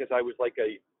 not because I was like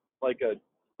a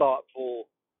thoughtful,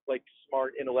 like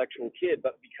smart intellectual kid,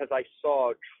 but because I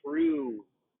saw true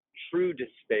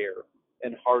despair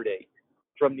and heartache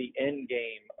from the end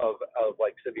game of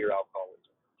like severe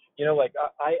alcoholism. You know, like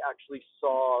I actually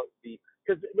saw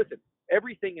because listen,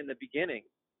 everything in the beginning,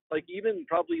 like even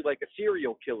probably like a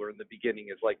serial killer in the beginning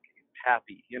is like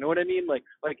happy. You know what I mean? Like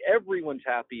everyone's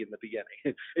happy in the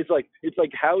beginning. It's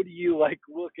like how do you like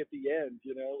look at the end?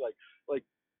 You know, like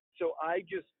so I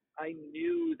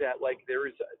knew that like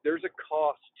there's a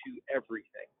cost to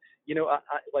everything. You know, I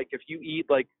like if you eat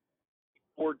like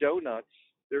 4 donuts,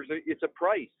 it's a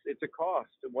price, it's a cost,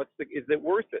 and is it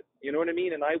worth it? You know what I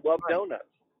mean? And I love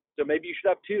donuts, so maybe you should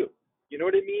have 2. You know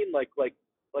what I mean? Like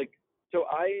so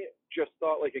I just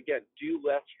thought, like, again, do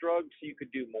less drugs so you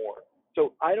could do more.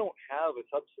 So I don't have a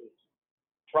substance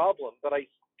problem, but I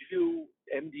do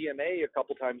MDMA a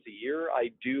couple times a year.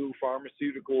 I do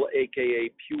pharmaceutical, aka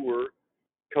pure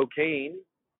cocaine,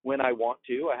 when I want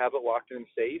to. I have it locked in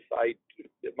safe. I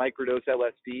microdose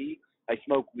LSD. I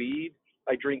smoke weed.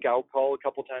 I drink alcohol a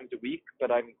couple times a week,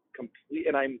 but I'm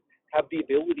have the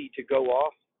ability to go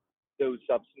off those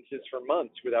substances for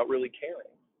months without really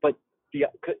caring. But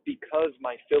because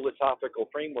my philosophical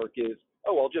framework is,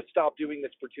 I'll just stop doing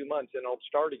this for 2 months and I'll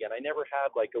start again. I never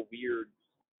had like a weird,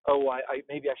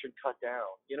 maybe I should cut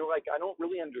down. You know, like I don't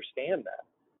really understand that.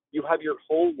 You have your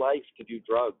whole life to do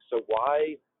drugs, so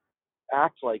why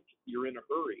act like you're in a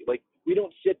hurry? Like we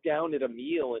don't sit down at a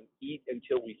meal and eat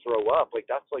until we throw up. Like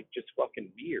that's like just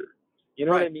fucking weird. You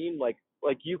know what I mean? Like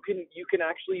you can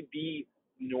actually be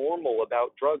normal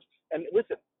about drugs. And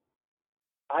listen,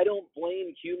 I don't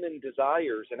blame human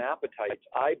desires and appetites.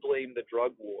 I blame the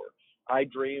drug war. I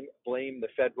blame the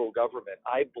federal government.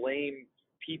 I blame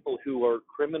people who are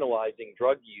criminalizing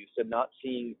drug use and not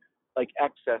seeing like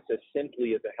excess as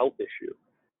simply as a health issue,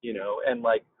 you know, and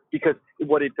like, because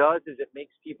what it does is it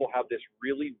makes people have this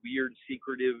really weird,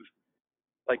 secretive,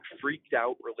 like freaked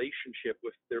out relationship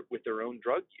with their own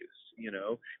drug use, you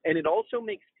know, and it also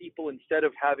makes people, instead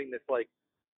of having this like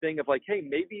thing of like, hey,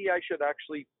 maybe I should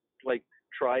actually like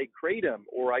try kratom,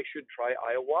 or I should try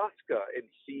ayahuasca and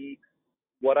see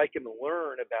what I can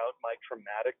learn about my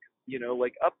traumatic, you know,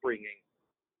 like upbringing.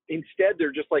 Instead,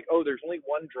 they're just like, oh, there's only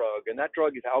one drug, and that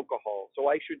drug is alcohol, so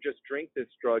I should just drink this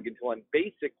drug until I'm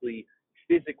basically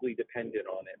physically dependent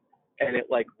on it, and it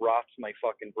like rots my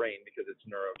fucking brain because it's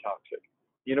neurotoxic.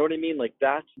 You know what I mean? Like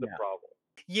that's the problem.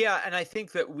 Yeah, and I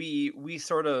think that we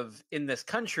sort of, in this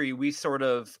country, we sort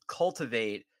of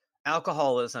cultivate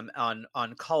alcoholism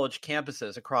on college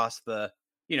campuses across the,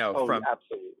 you know,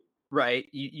 absolutely. Right.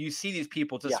 You see these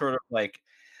people just sort of like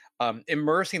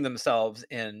immersing themselves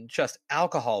in just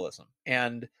alcoholism,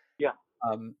 and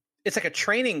it's like a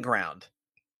training ground.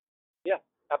 Yeah,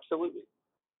 absolutely.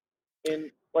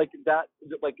 And like that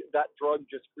drug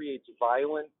just creates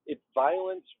violence. It's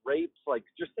violence, rapes. Like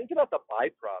just think about the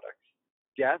byproducts,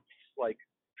 deaths, like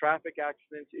traffic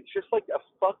accidents. It's just like a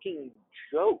fucking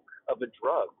joke of a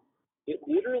drug. It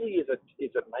literally is a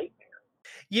nightmare.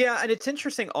 Yeah, and it's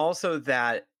interesting also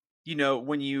that, you know,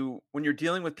 when you're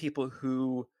dealing with people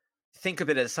who think of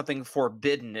it as something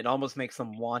forbidden, it almost makes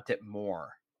them want it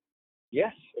more.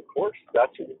 Yes, of course.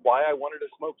 That's why I wanted to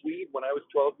smoke weed when I was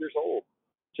 12 years old.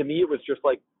 To me, it was just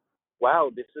like,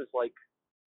 wow, this is like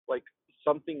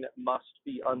something that must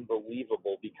be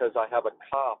unbelievable, because I have a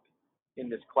cop in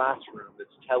this classroom that's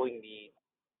telling me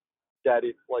that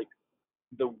it's like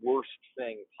the worst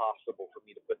thing possible for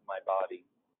me to put in my body.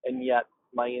 And yet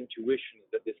my intuition is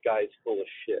that this guy is full of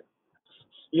shit.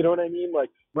 You know what I mean? Like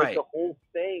the whole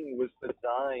thing was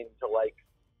designed to like,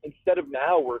 instead of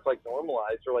now where it's like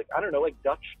normalized, or like, I don't know, like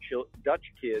Dutch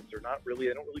kids are not really,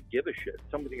 they don't really give a shit.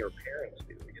 Something our parents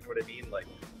do. You know what I mean? Like,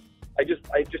 I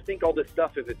just think all this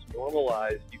stuff, if it's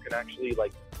normalized, you can actually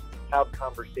like have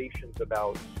conversations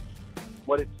about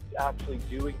what it's actually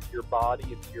doing to your body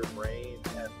and to your brain,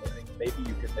 and maybe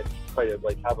you can then try to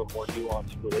like have a more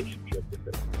nuanced relationship with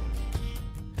it.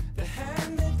 The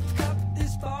hand that cupped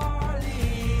this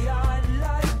barley, I'd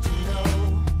like to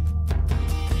know.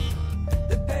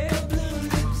 The pale blue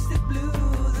lips that blew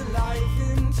the life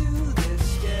into this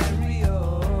stereo.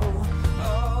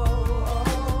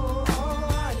 Oh,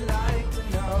 I'd like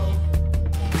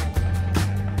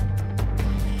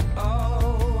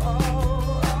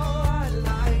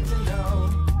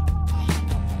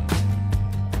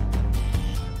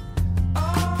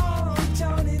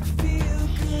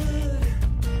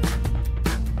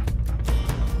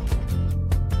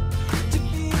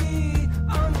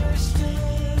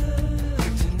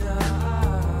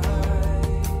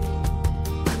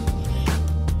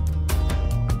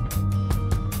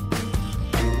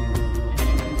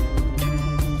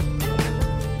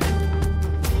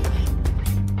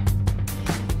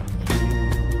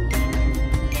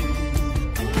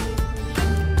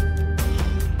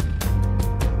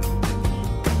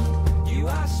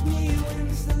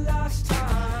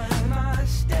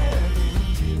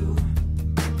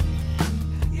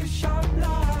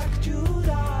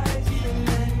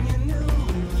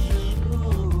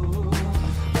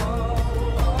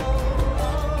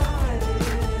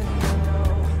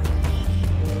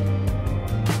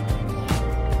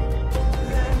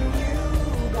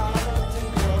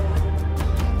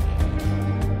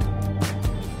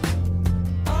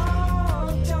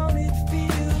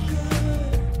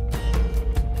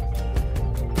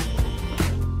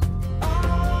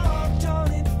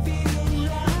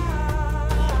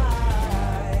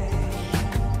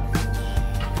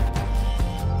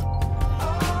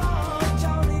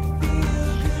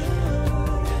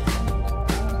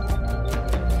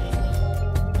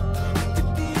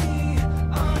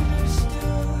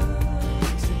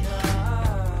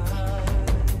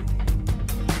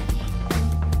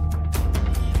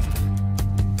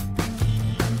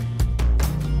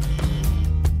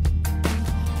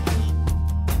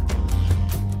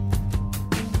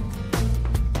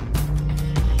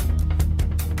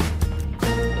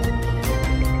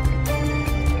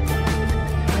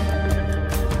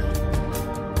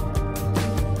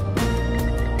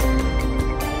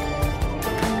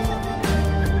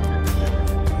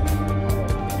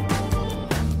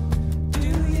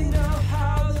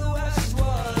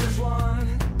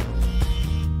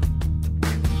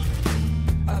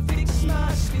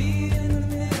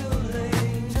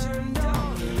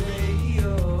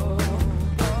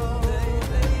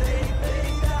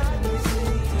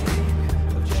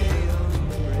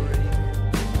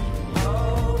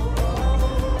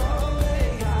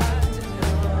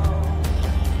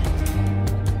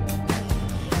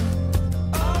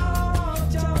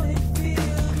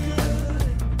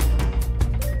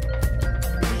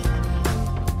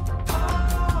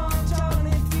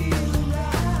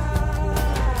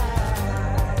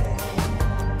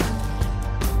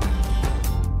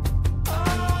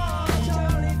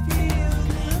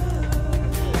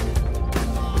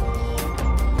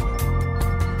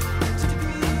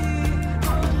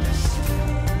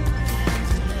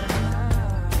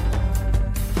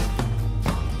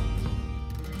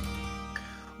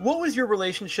was your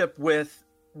relationship with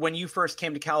when you first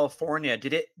came to California?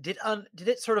 Did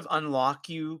it sort of unlock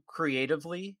you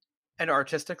creatively and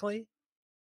artistically?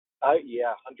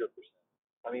 Yeah, 100%.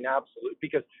 I mean, absolutely.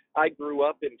 Because I grew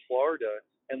up in Florida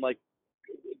and like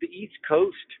the East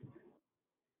Coast,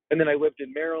 and then I lived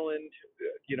in Maryland.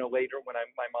 Later when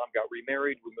my mom got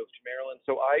remarried, we moved to Maryland.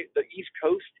 So the East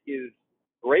Coast is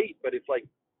great, but it's like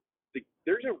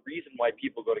there's a reason why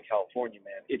people go to California,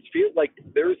 man. It feels like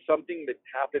there's something that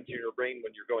happens in your brain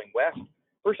when you're going west.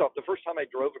 First off, the first time I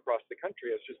drove across the country,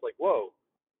 I was just like, whoa.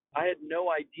 I had no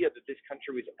idea that this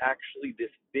country was actually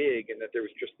this big and that there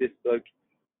was just this like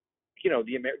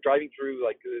driving through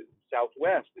like the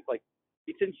Southwest, it's like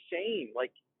it's insane.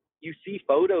 Like you see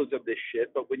photos of this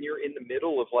shit, but when you're in the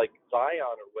middle of like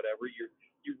Zion or whatever,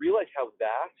 you realize how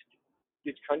vast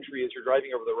this country is. You're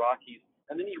driving over the Rockies,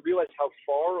 and then you realize how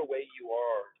far away you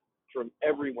are from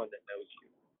everyone that knows you.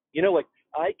 Like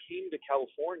I came to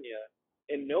California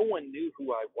and no one knew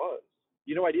who I was.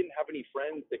 I didn't have any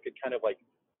friends that could kind of like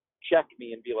check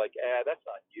me and be like, that's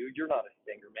not you. You're not a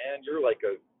singer, man. You're like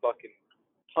a fucking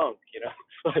punk,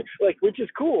 like which is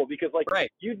cool because like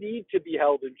Right. you need to be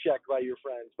held in check by your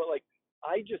friends. But like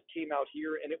I just came out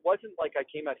here, and it wasn't like I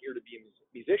came out here to be a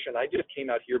musician. I just came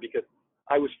out here because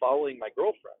I was following my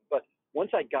girlfriend. But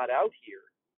once I got out here,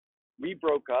 we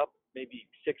broke up maybe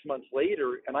 6 months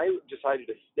later, and I decided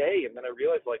to stay. And then I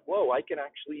realized like, whoa, I can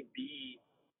actually be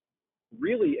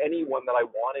really anyone that I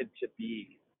wanted to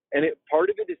be. And part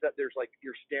of it is that there's like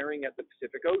you're staring at the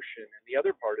Pacific Ocean, and the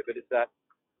other part of it is that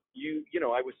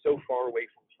I was so far away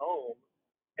from home,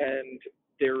 and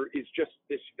there is just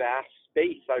this vast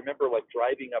space. I remember like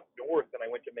driving up north, and I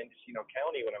went to Mendocino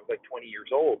County when I was like 21 years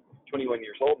old,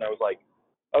 and I was like,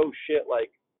 oh shit,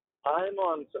 like I'm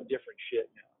on some different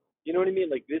shit now. You know what I mean?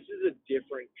 Like this is a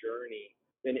different journey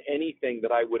than anything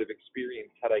that I would have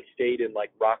experienced had I stayed in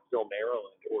like Rockville,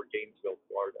 Maryland, or Gainesville,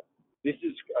 Florida. This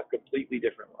is a completely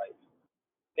different life.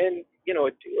 And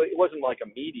it wasn't like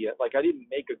immediate. Like I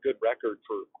didn't make a good record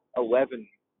for 11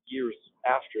 years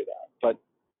after that, but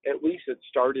at least it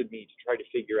started me to try to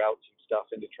figure out some stuff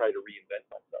and to try to reinvent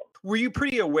myself. Were you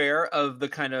pretty aware of the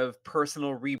kind of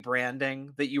personal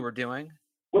rebranding that you were doing?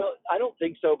 Well, I don't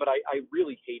think so, but I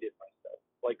really hated myself.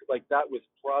 Like that was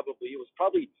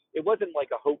probably it wasn't like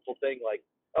a hopeful thing. Like,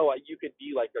 oh, you could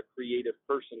be like a creative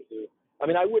person who. I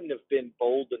mean, I wouldn't have been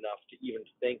bold enough to even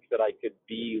think that I could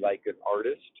be like an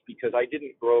artist because I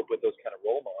didn't grow up with those kind of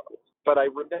role models. But I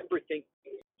remember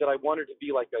thinking that I wanted to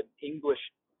be like an English,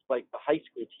 like a high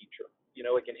school teacher,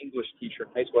 like an English teacher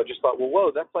in high school. I just thought, well, whoa,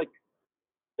 that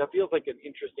feels like an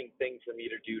interesting thing for me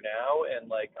to do now. And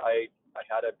like I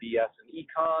had a BS in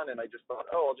econ, and I just thought,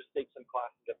 oh, I'll just take some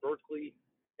classes at Berkeley,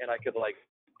 and I could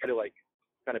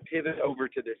kind of pivot over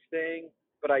to this thing.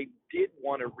 But I did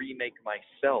want to remake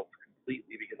myself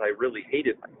completely because I really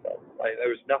hated myself. There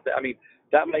was nothing. I mean,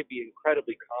 that might be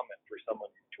incredibly common for someone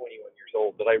who's 21 years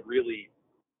old, but I really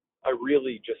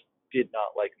just did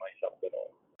not like myself at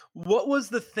all. What was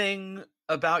the thing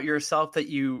about yourself that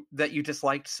you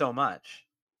disliked so much?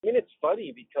 I mean, it's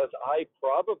funny because I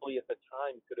probably at the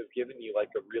time could have given you like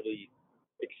a really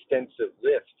extensive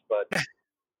list, but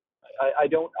I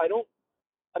don't.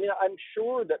 I mean, I'm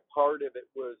sure that part of it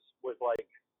was like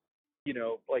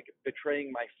like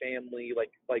betraying my family,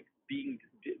 like being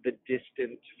the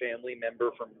distant family member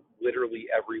from literally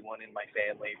everyone in my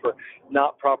family, for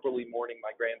not properly mourning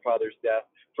my grandfather's death,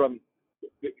 from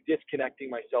disconnecting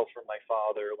myself from my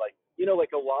father, like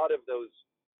like a lot of those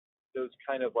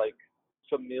kind of like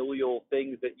familial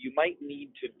things that you might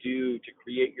need to do to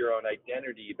create your own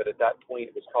identity, but at that point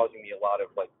it was causing me a lot of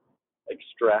like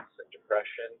stress and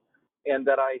depression, and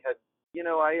that I had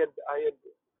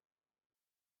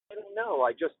I don't know.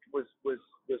 I just was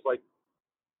like,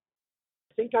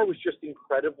 I think I was just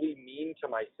incredibly mean to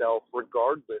myself,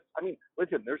 regardless. I mean,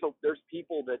 listen, there's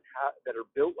people that are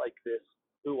built like this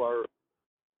who are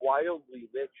wildly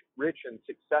rich and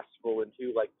successful, and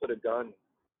who like put a gun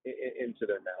into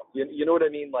their mouth. You know what I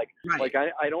mean? Like, Right. like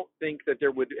I don't think that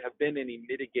there would have been any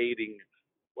mitigating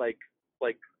like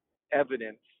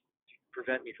evidence to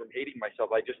prevent me from hating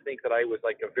myself. I just think that I was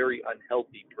like a very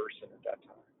unhealthy person at that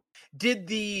time. Did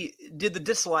the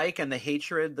dislike and the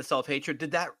hatred, the self-hatred,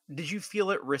 did you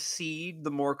feel it recede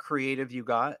the more creative you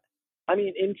got? I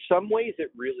mean, in some ways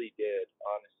it really did,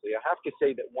 honestly. I have to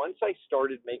say that once I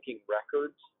started making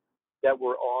records that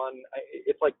were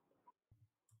it's like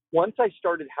once I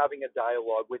started having a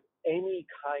dialogue with any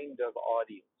kind of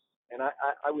audience, and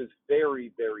I was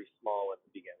very, very small at the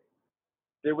beginning,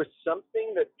 there was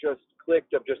something that just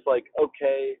clicked of just like,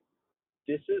 okay,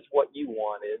 this is what you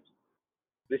wanted.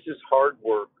 This is hard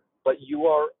work, but you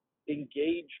are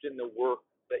engaged in the work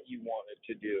that you wanted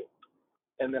to do.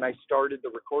 And then I started the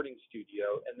recording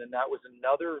studio, and then that was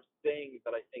another thing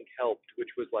that I think helped, which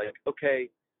was like, okay,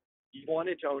 you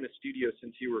wanted to own a studio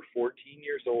since you were 14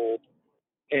 years old,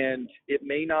 and it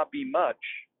may not be much,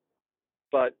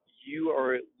 but you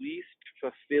are at least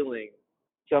fulfilling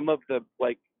some of the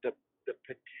the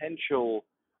potential,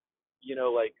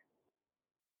 like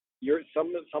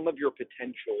some of your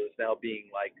potential is now being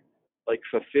like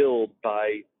fulfilled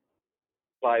by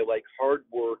like hard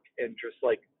work and just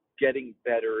like getting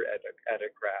better at a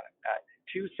craft, at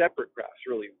two separate crafts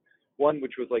really. One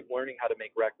which was like learning how to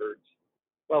make records.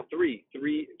 Well,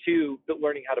 two,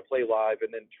 learning how to play live,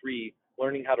 and then three,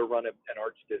 learning how to run an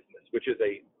arts business, which is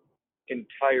a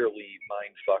entirely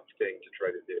mind fucked thing to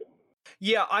try to do.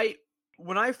 Yeah,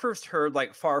 when I first heard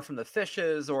like Far From the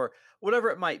Fishes or whatever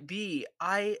it might be,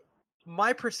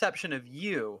 my perception of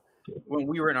you when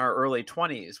we were in our early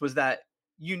 20s was that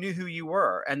you knew who you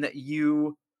were, and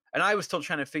and I was still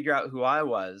trying to figure out who I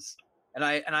was, and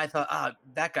I thought,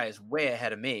 that guy is way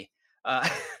ahead of me.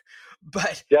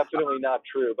 But definitely not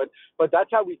true. But that's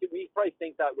how we probably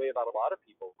think that way about a lot of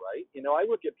people, right? I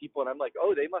look at people and I'm like,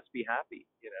 oh, they must be happy,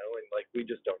 and like we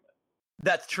just don't know.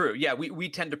 That's true. Yeah, we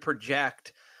tend to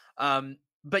project.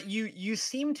 But you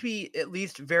seem to be at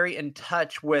least very in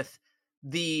touch with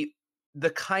the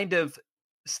kind of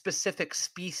specific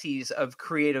species of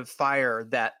creative fire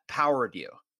that powered you.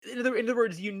 In other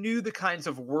words, you knew the kinds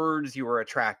of words you were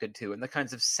attracted to and the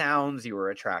kinds of sounds you were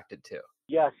attracted to.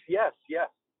 Yes.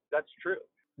 That's true.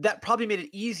 That probably made it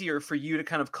easier for you to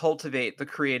kind of cultivate the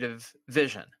creative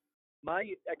vision.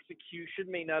 My execution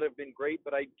may not have been great,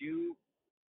 but I do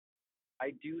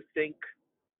think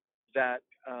that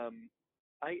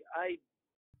I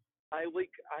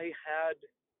had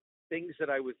things that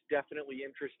I was definitely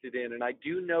interested in, and I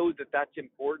do know that that's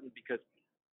important because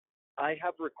I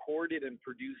have recorded and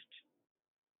produced,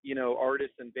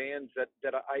 artists and bands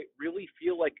that I really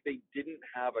feel like they didn't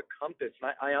have a compass.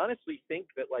 And I honestly think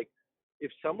that like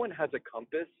if someone has a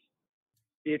compass,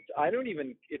 it's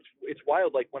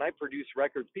wild. Like when I produce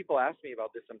records, people ask me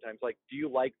about this sometimes, like, do you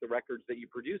like the records that you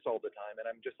produce all the time? And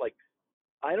I'm just like,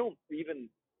 I don't even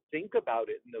think about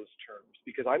it in those terms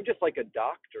because I'm just like a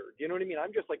doctor. Do you know what I mean?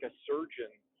 I'm just like a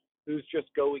surgeon who's just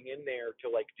going in there to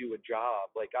like do a job.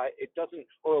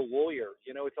 Or a lawyer,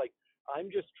 it's like,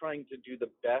 I'm just trying to do the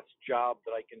best job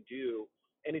that I can do.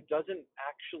 And it doesn't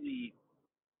actually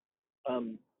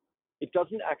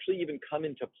even come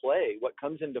into play. What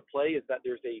comes into play is that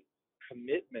there's a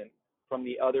commitment from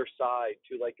the other side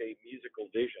to like a musical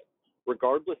vision,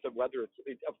 regardless of whether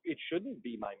it shouldn't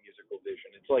be my musical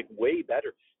vision. It's like way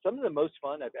better. Some of the most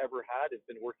fun I've ever had has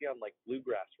been working on like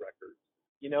bluegrass records,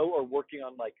 or working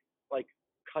on like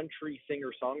country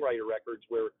singer songwriter records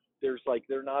where there's like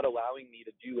they're not allowing me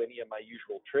to do any of my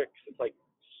usual tricks. It's like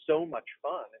so much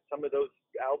fun, and some of those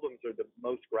albums are the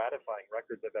most gratifying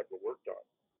records I've ever worked on.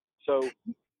 So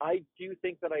I do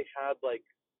think that I had like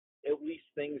at least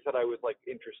things that I was like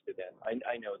interested in.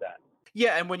 I know that.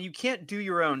 Yeah, and when you can't do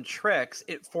your own tricks,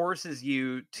 it forces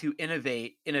you to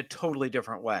innovate in a totally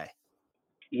different way.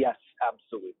 Yes,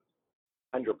 absolutely.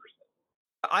 100%.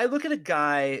 I look at a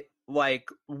guy like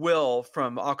Will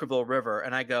from Aquaville River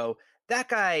and I go, that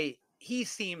guy, he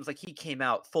seems like he came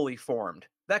out fully formed.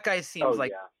 That guy seems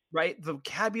right? The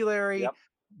vocabulary, yep.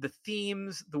 The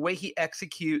themes, the way he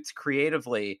executes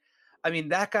creatively. I mean,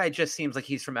 that guy just seems like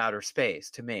he's from outer space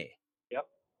to me. Yep,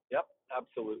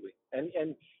 absolutely.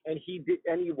 And he did,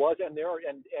 and he was, and there are,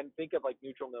 and think of like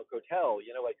Neutral Milk Hotel,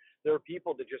 like there are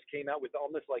people that just came out with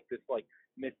almost like this like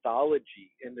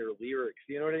mythology in their lyrics,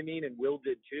 you know what I mean? And Will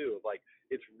did too. Like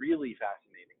it's really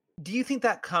fascinating. Do you think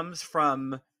that comes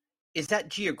from, is that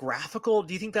geographical?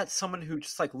 Do you think that's someone who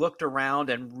just like looked around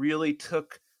and really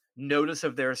took notice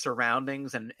of their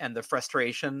surroundings and the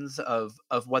frustrations of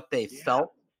what they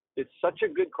felt? It's such a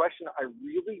good question. I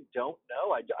really don't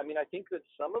know. I mean, I think that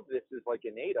some of this is like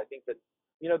innate. I think that,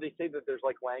 they say that there's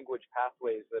like language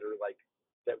pathways that are like,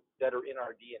 that are in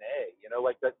our DNA,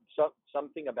 like that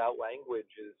something about language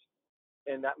is,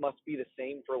 and that must be the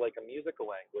same for like a musical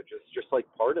language. It's just like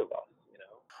part of us,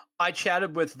 I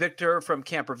chatted with Victor from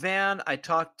Camper Van. I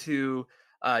talked to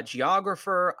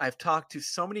Geographer. I've talked to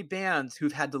so many bands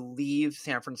who've had to leave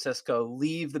San Francisco,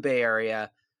 leave the Bay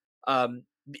Area. And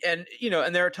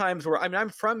there are times where, I mean, I'm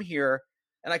from here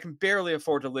and I can barely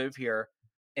afford to live here.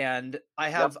 And I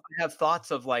have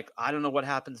thoughts of like, I don't know what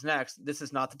happens next. This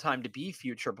is not the time to be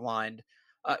future blind.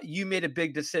 You made a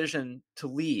big decision to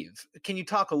leave. Can you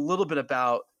talk a little bit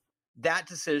about that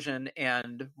decision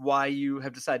and why you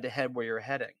have decided to head where you're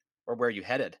heading or where you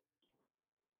headed?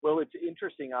 Well, it's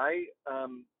interesting. I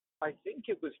think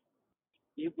it was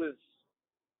it was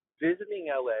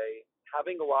visiting LA,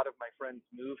 having a lot of my friends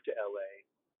move to LA,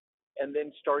 and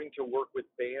then starting to work with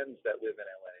bands that live in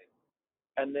LA.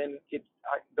 And then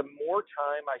the more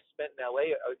time I spent in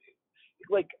LA,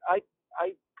 I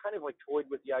kind of like toyed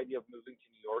with the idea of moving to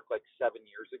New York like 7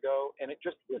 years ago, and it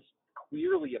just was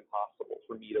clearly impossible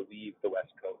for me to leave the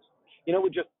West Coast.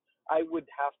 I would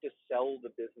have to sell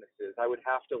the businesses. I would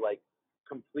have to like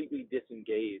completely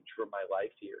disengage from my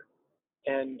life here.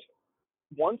 And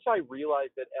once I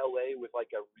realized that LA was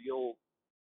like a real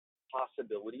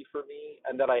possibility for me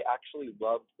and that I actually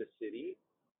loved the city,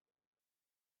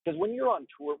 because when you're on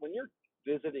tour, when you're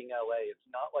visiting LA, it's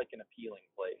not like an appealing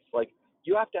place. Like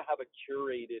you have to have a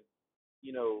curated,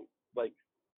 you know, like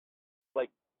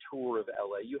tour of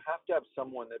LA. You have to have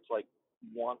someone that's like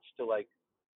wants to like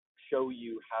show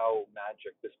you how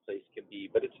magic this place can be,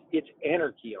 but it's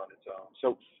anarchy on its own.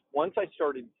 So once I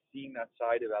started seeing that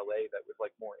side of LA that was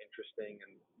like more interesting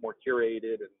and more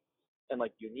curated and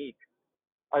like unique,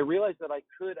 I realized that I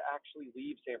could actually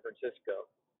leave San Francisco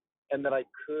and that I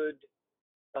could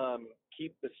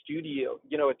keep the studio.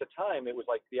 At the time it was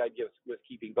like the idea was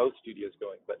keeping both studios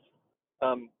going, but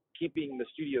keeping the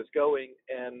studios going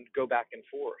and go back and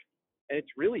forth. And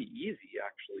it's really easy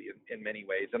actually in many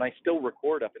ways. And I still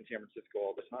record up in San Francisco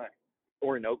all the time,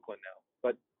 or in Oakland now.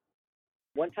 But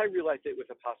once I realized it was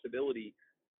a possibility,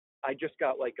 I just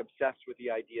got like obsessed with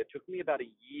the idea. It took me about a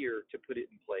year to put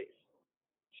it in place.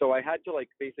 So I had to like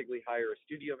basically hire a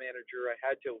studio manager. I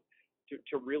had to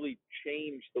really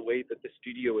change the way that the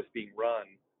studio was being run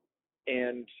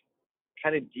and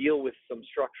kind of deal with some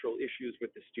structural issues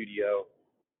with the studio.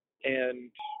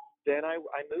 And then I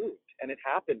moved, and it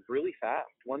happened really fast.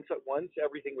 Once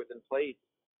everything was in place,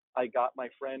 I got my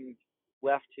friend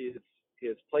left his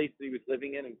place that he was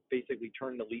living in and basically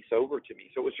turned the lease over to me.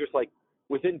 So it was just like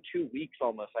within 2 weeks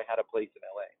almost, I had a place in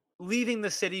LA. Leaving the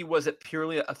city, was it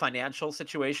purely a financial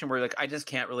situation where like I just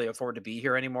can't really afford to be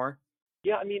here anymore?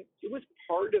 Yeah, I mean, it was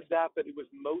part of that, but it was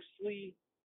mostly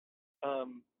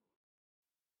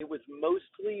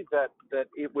that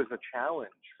it was a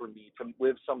challenge for me to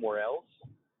live somewhere else.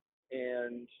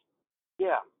 And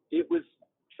yeah, it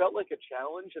felt like a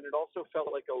challenge, and it also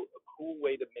felt like a cool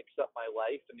way to mix up my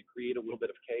life and to create a little bit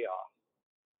of chaos.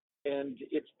 And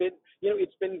it's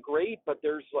been great, but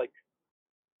there's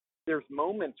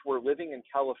moments where living in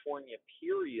California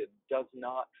period does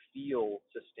not feel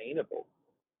sustainable.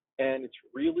 And it's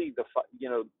really the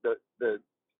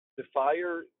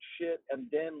fire shit, and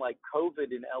then like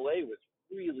COVID in LA was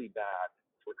really bad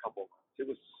for a couple of months. It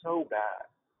was so bad,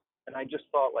 and I just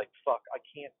thought like, fuck, I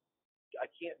can't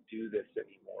do this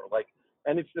anymore. Like,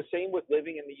 and it's the same with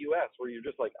living in the U.S. where you're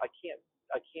just like, I can't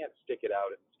stick it out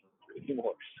in this country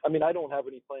anymore. I mean, I don't have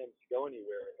any plans to go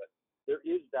anywhere, but there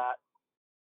is that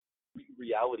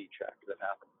reality check that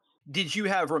happens. Did you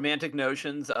have romantic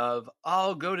notions of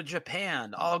I'll go to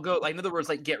Japan, I'll go, like in other words,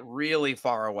 like get really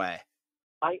far away?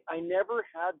 I never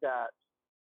had that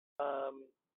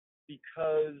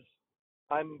because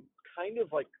I'm kind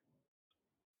of like,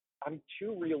 I'm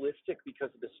too realistic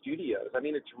because of the studios. I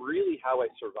mean, it's really how I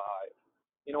survive.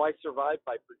 I survive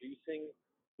by producing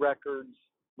records,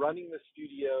 running the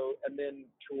studio, and then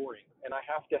touring. And I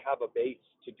have to have a base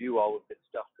to do all of this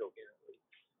stuff coherently.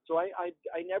 So I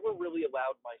never really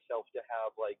allowed myself to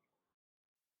have like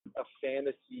a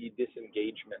fantasy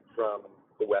disengagement from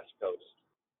the West Coast,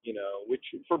 which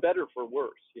for better for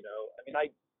worse, I mean,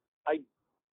 I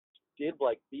did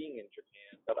like being in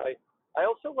Japan, but I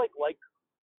also like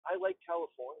I like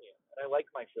California, and I like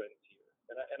my friends here,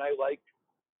 and I like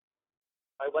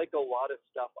a lot of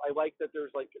stuff. I like that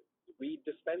there's like weed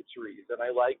dispensaries, and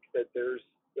I like that there's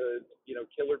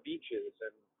killer beaches,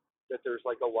 and that there's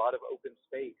like a lot of open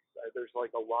space. There's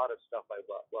like a lot of stuff I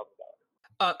love about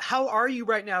it. How are you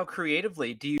right now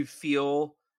creatively? Do you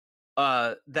feel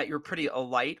that you're pretty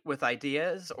alight with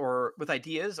ideas, or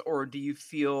do you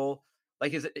feel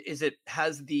like is it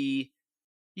has the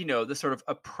the sort of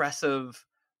oppressive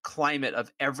climate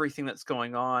of everything that's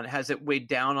going on, has it weighed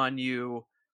down on you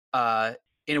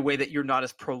in a way that you're not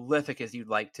as prolific as you'd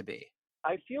like to be?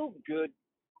 I feel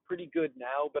pretty good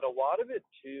now, but a lot of it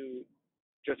too,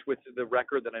 just with the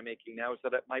record that I'm making now, is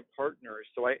that my partners,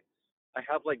 so I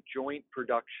have like joint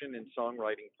production and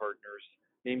songwriting partners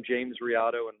named James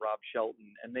Riato and Rob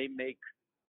Shelton, and they've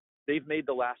made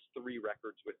the last 3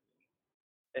 records with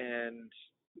me, and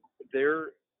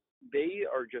they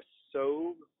are just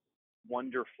so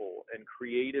wonderful and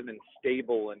creative and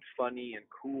stable and funny and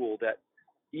cool that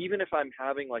even if I'm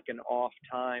having like an off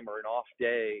time or an off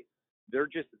day, they're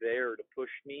just there to push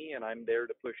me and I'm there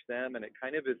to push them. And it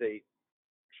kind of is a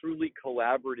truly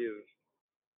collaborative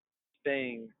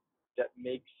thing that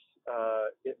makes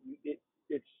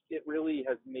it really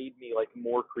has made me like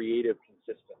more creative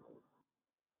consistently.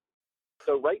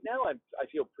 So right now I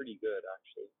feel pretty good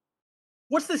actually.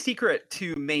 What's the secret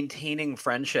to maintaining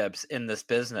friendships in this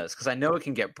business? Because I know it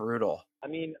can get brutal. I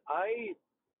mean, I've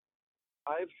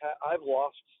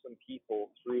lost some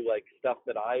people through like stuff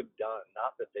that I've done,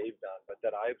 not that they've done, but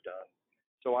that I've done.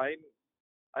 So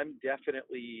I'm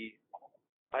definitely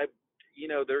I've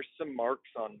there's some marks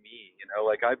on me,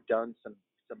 like I've done some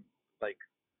like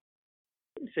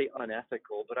I wouldn't say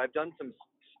unethical, but I've done some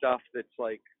stuff that's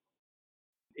like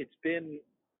it's been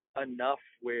enough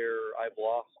where I've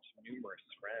lost numerous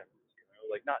friends,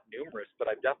 like not numerous, but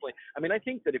I've definitely, I mean, I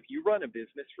think that if you run a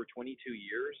business for 22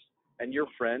 years and you're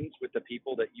friends with the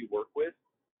people that you work with,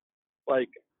 like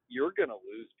you're going to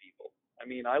lose people. I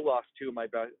mean, I lost two of my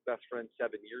best friends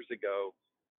 7 years ago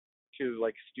to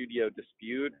like studio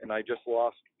dispute, and I just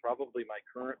lost probably my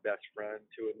current best friend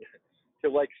to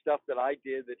like stuff that I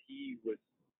did that he was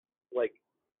like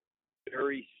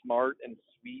very smart and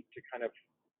sweet to kind of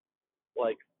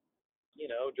like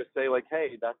just say like,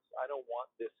 hey, that's I don't want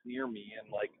this near me,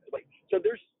 and like so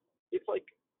there's it's like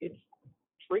it's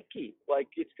tricky. Like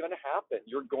it's gonna happen.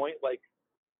 You're going like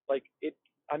it.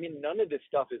 I mean, none of this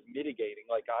stuff is mitigating.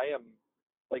 Like I am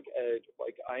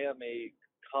a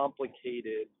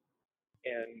complicated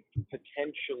and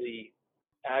potentially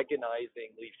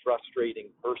agonizingly frustrating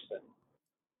person,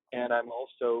 and I'm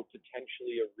also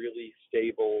potentially a really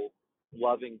stable,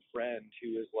 loving friend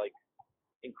who is like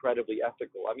incredibly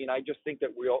ethical. I mean, I just think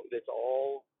that it's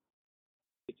all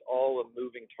a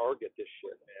moving target, this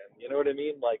shit, man. You know what I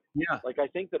mean? Yeah. Like I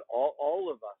think that all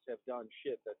of us have done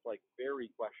shit that's like very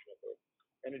questionable.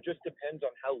 And it just depends on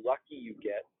how lucky you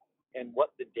get and what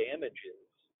the damage is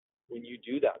when you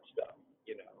do that stuff.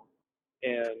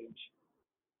 And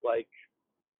like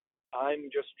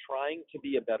I'm just trying to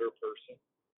be a better person,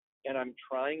 and I'm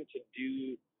trying to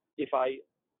do, if I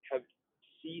have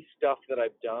see stuff that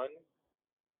I've done,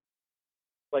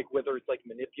 like whether it's like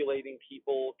manipulating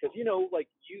people, because like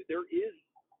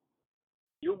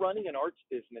you're running an arts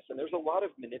business and there's a lot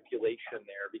of manipulation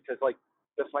there, because like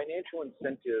the financial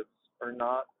incentives are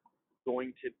not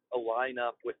going to align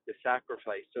up with the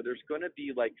sacrifice. So there's going to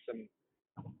be like some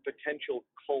potential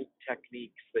cult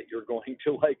techniques that you're going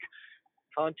to like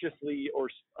consciously or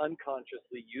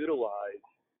unconsciously utilize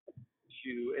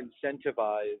to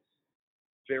incentivize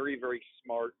very, very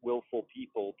smart, willful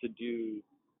people to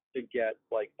get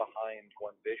like behind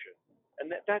one vision.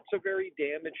 And that's a very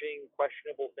damaging,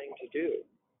 questionable thing to do,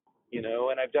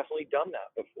 and I've definitely done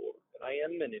that before. And I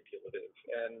am manipulative,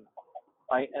 and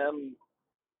I am,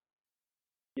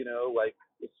 like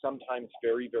sometimes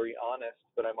very, very honest,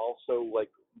 but I'm also like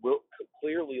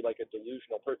clearly like a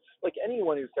delusional person. Like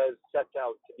anyone who sets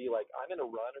out to be like, I'm going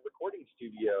to run a recording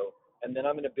studio and then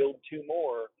I'm going to build two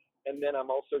more, and then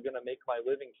I'm also going to make my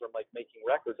living from like making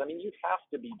records. I mean, you have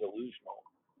to be delusional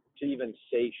to even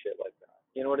say shit like that.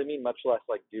 You know what I mean? Much less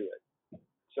like do it.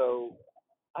 So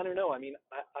I don't know. I mean,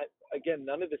 I again,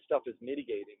 none of this stuff is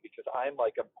mitigating because I'm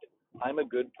a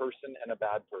good person and a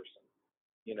bad person,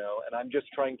 and I'm just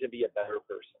trying to be a better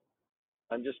person.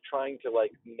 I'm just trying to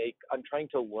I'm trying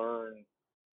to learn.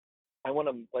 I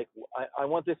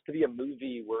want this to be a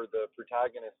movie where the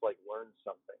protagonist like learns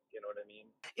something. You know what I mean?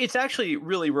 It's actually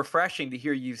really refreshing to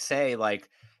hear you say like,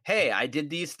 "Hey, I did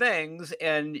these things,"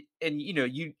 and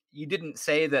you didn't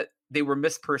say that they were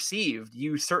misperceived.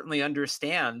 You certainly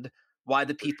understand why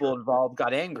the For people sure. involved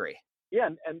got angry. Yeah,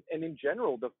 and in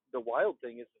general, the wild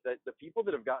thing is that the people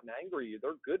that have gotten angry,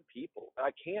 they're good people.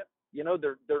 I can't,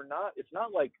 they're not. It's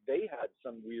not like they had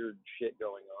some weird shit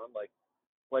going on.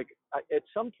 At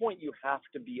some point, you have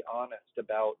to be honest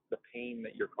about the pain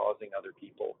that you're causing other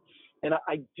people. And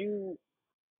I do.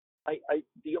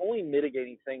 The only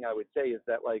mitigating thing I would say is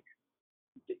that like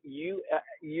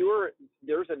you're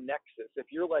there's a nexus. If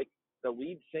you're like the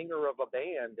lead singer of a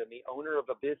band and the owner of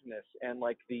a business and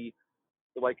like the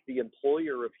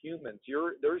employer of humans,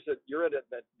 you're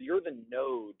the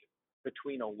node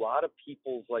between a lot of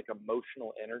people's like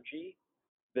emotional energy,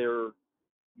 their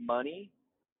money,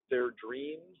 their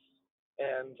dreams,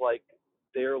 and like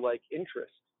their like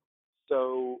interest.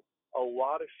 So a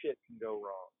lot of shit can go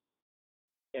wrong.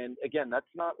 And again,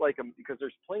 that's not like because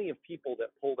there's plenty of people that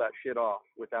pull that shit off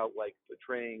without like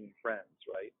betraying friends,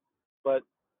 right? But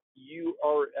you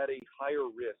are at a higher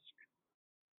risk,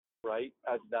 right,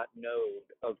 as that node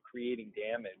of creating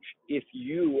damage if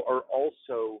you are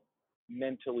also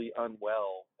mentally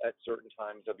unwell at certain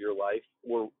times of your life,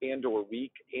 or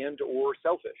weak or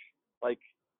selfish. Like,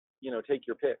 take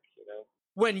your pick.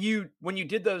 When you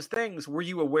did those things, were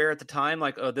you aware at the time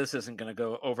like, "Oh, this isn't going to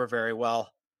go over very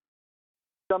well"?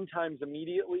 sometimes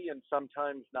immediately and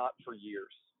sometimes not for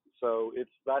years. So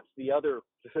that's the other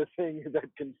thing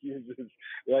that confuses.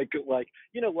 Like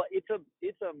it's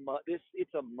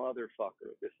a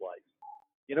motherfucker, this life.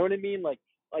 You know what I mean? Like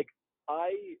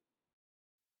I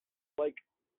like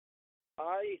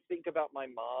I think about my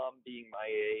mom being my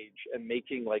age and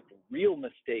making like real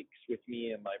mistakes with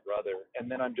me and my brother, and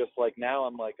then I'm just like, now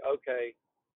I'm like, okay,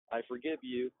 I forgive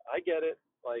you. I get it.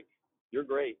 Like, you're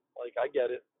great. Like, I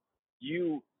get it.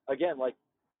 You, again, like,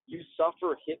 you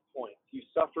suffer hit points, you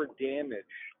suffer damage,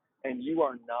 and you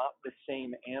are not the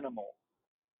same animal.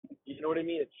 You know what I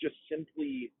mean? It's just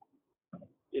simply,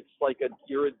 it's like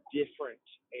you're a different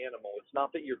animal. It's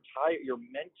not that you're tired, you're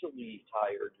mentally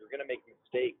tired. You're going to make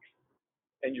mistakes,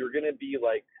 and you're going to be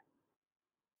like,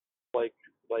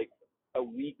 like a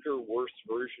weaker, worse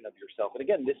version of yourself. And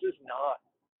again, this is not,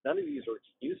 none of these are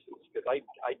excuses because I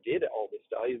did all this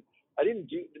stuff. I didn't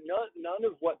do none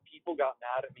of what people got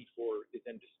mad at me for is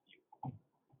in dispute.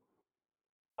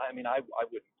 I mean, I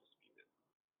wouldn't dispute it,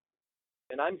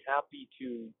 and I'm happy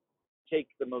to take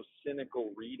the most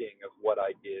cynical reading of what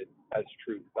I did as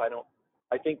truth.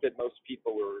 I think that most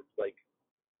people are like,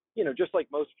 you know, just like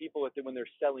most people when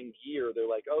they're selling gear, they're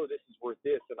like, oh, this is worth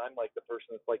this, and I'm like the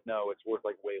person that's like, no, it's worth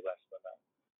like way less than that.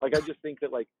 Like I just think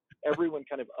that like everyone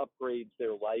kind of upgrades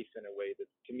their life in a way that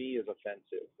to me is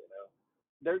offensive. You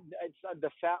know, it's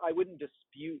the fact I wouldn't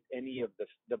dispute any of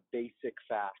the basic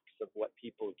facts of what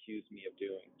people accuse me of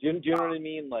doing. Do you know what I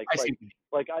mean? I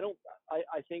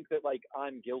think that like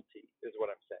I'm guilty is what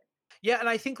I'm saying. Yeah, and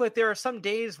I think like there are some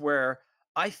days where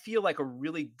I feel like a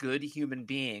really good human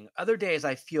being. Other days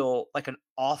I feel like an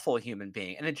awful human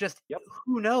being, and it just Yep.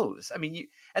 who knows? I mean,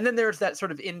 and then there's that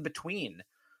sort of in between.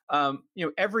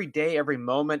 Every day, every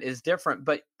moment is different,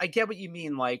 but I get what you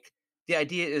mean. Like the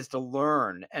idea is to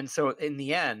learn, and so in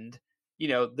the end,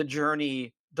 the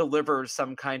journey delivers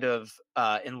some kind of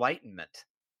enlightenment.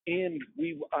 And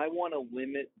I want to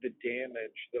limit the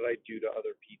damage that I do to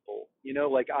other people. You know,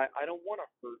 like I don't want to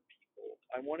hurt people.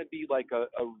 I want to be like a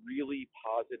really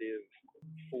positive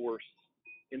force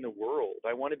in the world.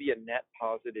 I want to be a net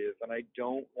positive, and I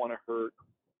don't want to hurt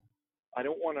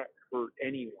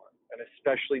anyone, and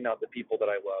especially not the people that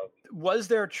I love. Was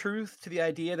there truth to the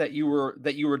idea that you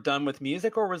were done with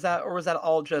music, or was that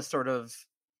all just sort of,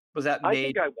 was that I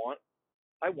made? think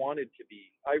I wanted to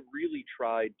be. I really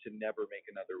tried to never make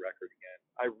another record again.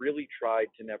 I really tried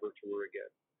to never tour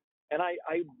again. And I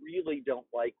really don't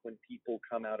like when people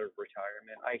come out of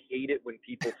retirement. I hate it when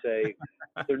people say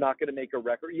they're not going to make a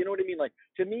record. You know what I mean? Like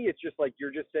to me, it's just like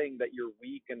you're just saying that you're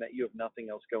weak and that you have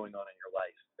nothing else going on in your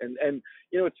life. And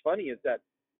what's funny is that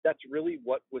that's really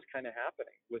what was kind of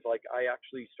happening. Was like I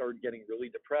actually started getting really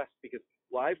depressed because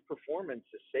live performance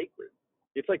is sacred.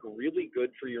 It's like really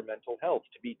good for your mental health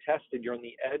to be tested. You're on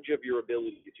the edge of your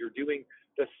abilities. You're doing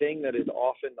the thing that is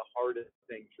often the hardest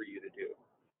thing for you to do.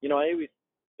 I always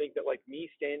think that like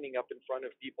me standing up in front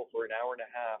of people for an hour and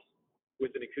a half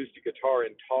with an acoustic guitar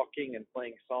and talking and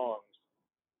playing songs,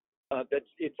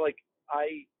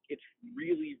 it's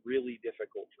really, really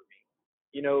difficult for me.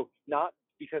 Not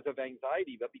because of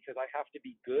anxiety, but because I have to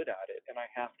be good at it and I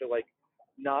have to like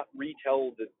not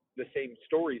retell the same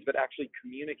stories, but actually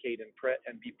communicate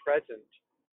and be present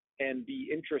and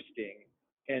be interesting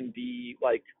and be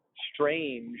like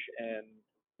strange and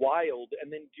wild,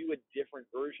 and then do a different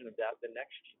version of that the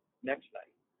next night.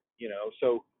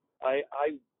 So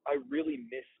I really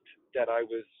missed that I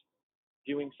was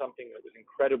doing something that was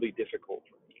incredibly difficult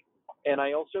for me, and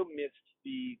I also missed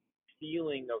the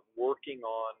feeling of working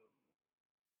on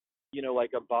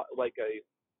like a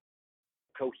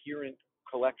coherent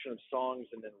collection of songs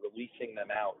and then releasing them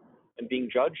out and being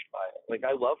judged by it. Like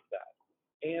I loved that,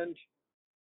 and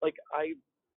like I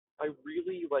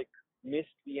really like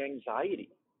missed the anxiety.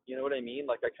 You know what I mean?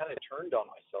 Like I kind of turned on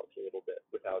myself a little bit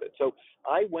without it. So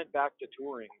I went back to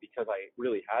touring because I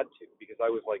really had to, because I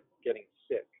was like getting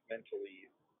sick mentally,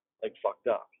 like fucked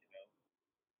up.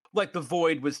 Like the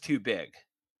void was too big?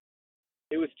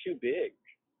 It was too big.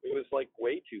 It was like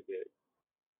way too big.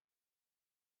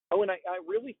 Oh, and I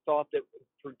really thought that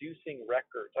producing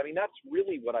records, I mean, that's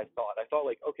really what I thought. I thought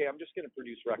like, okay, I'm just going to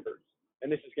produce records and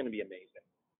this is going to be amazing.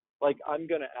 Like I'm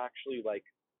going to actually like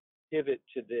pivot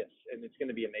to this and it's going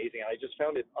to be amazing. I just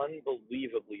found it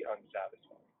unbelievably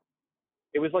unsatisfying.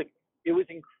 It was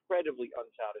incredibly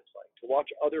unsatisfying to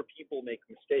watch other people make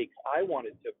mistakes. I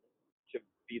wanted to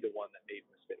be the one that made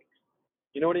mistakes.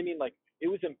 You know what I mean? Like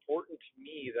it was important to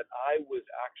me that I was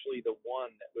actually the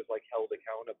one that was like held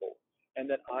accountable, and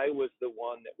that I was the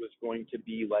one that was going to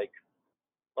be like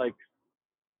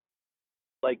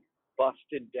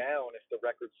busted down if the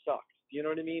record sucked. You know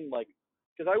what I mean? Like,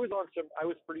 because I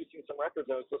was producing some records.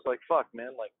 I was just like, fuck,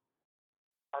 man, like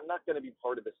I'm not going to be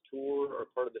part of this tour or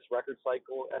part of this record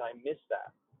cycle, and I miss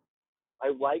that. I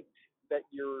liked that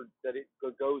it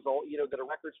goes all, that a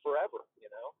record's forever,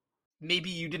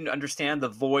 Maybe you didn't understand the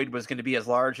void was going to be as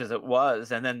large as it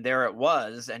was, and then there it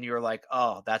was, and you were like,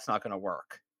 oh, that's not going to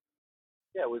work.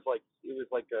 Yeah, it was like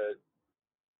a,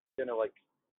 like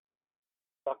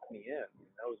suck me in.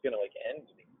 It was gonna like end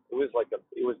me. It was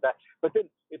that. But then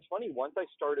it's funny. Once I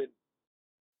started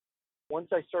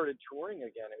touring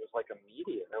again, it was like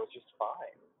immediate. I was just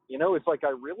fine. It's like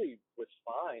I really was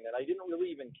fine, and I didn't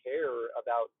really even care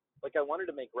about, like, I wanted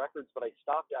to make records, but I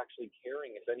stopped actually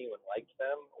caring if anyone liked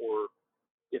them or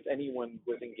if anyone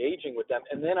was engaging with them.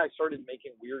 And then I started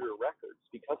making weirder records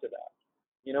because of that.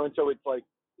 And so it's like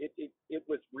it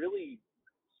was really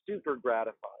super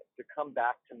gratifying to come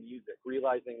back to music,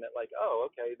 realizing that, like, oh,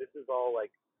 okay, this is all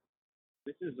like,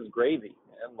 this is gravy,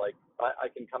 and like I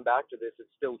can come back to this. It's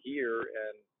still here,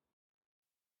 and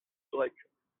like,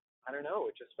 I don't know,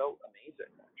 it just felt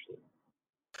amazing, actually.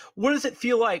 What does it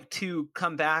feel like to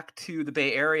come back to the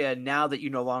Bay Area now that you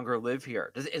no longer live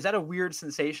here? Is that a weird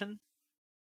sensation?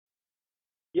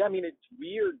 Yeah, I mean, it's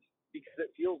weird because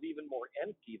it feels even more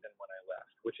empty than when I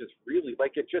left, which is really,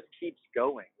 like, it just keeps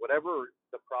going. Whatever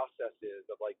the process is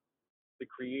of, like, the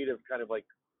creative kind of, like,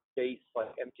 space,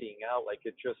 like, emptying out, like,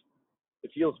 it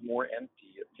feels more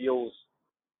empty. It feels,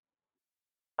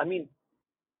 I mean,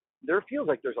 there feels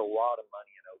like there's a lot of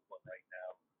money in Oakland right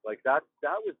now. Like,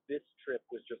 this trip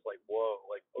was just like, whoa,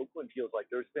 like, Oakland feels like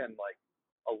there's been, like,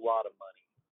 a lot of money,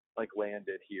 like,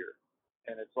 landed here.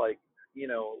 And it's like, we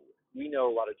know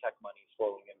a lot of tech money is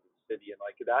flowing into the city, and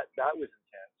like that was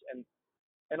intense.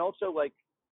 And also, like,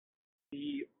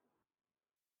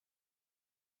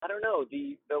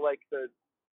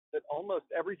 that almost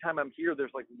every time I'm here,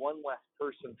 there's like one less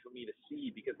person for me to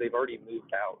see because they've already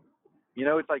moved out.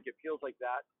 It's like, it feels like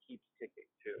that keeps ticking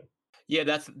too. Yeah,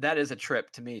 that is a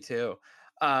trip to me too.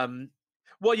 Well,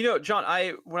 John,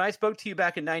 when I spoke to you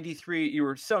back in '93, you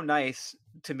were so nice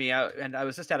to me, and I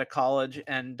was just out of college,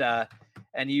 and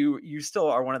you still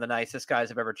are one of the nicest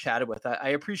guys I've ever chatted with. I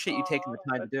appreciate you taking the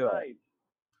time to do it.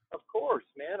 Of course,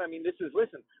 man. I mean,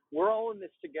 listen, we're all in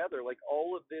this together. Like,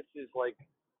 all of this is like,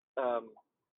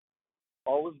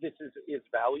 all of this is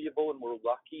valuable, and we're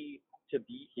lucky to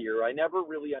be here. I never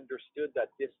really understood that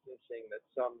distancing that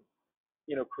some,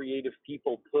 creative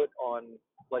people put on,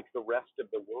 like, the rest of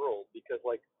the world, because,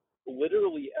 like,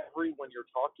 literally everyone you're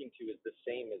talking to is the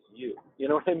same as you. You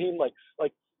know what I mean? Like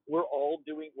we're all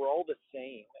the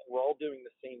same, and we're all doing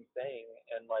the same thing.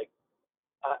 And like,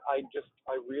 I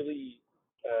really,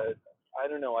 I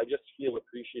don't know, I just feel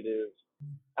appreciative,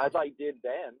 as I did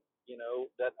then,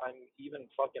 that I'm even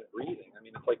fucking breathing. I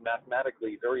mean, it's like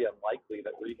mathematically very unlikely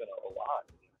that we're even alive.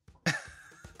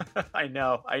 I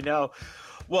know.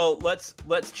 Well, let's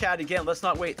chat again. Let's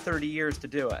not wait 30 years to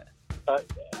do it.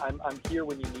 I'm here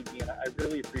when you need me, and I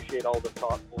really appreciate all the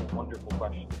thoughtful and wonderful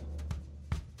questions.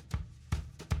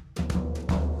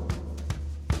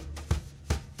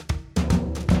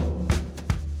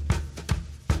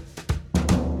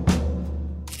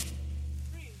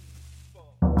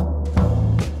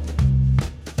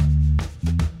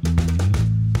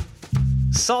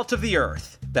 Salt of the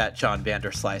earth, that John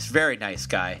Vanderslice. Very nice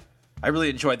guy. I really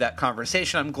enjoyed that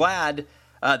conversation. I'm glad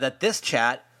that this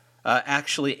chat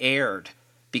actually aired,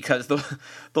 because the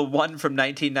one from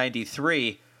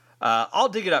 1993, I'll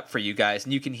dig it up for you guys,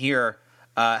 and you can hear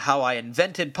how I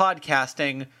invented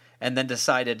podcasting and then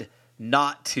decided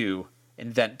not to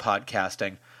invent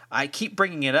podcasting. I keep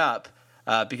bringing it up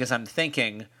because I'm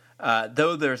thinking,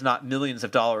 though there's not millions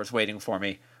of dollars waiting for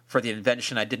me for the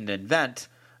invention I didn't invent,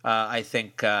 I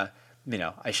think I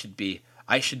should be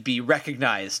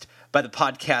recognized by the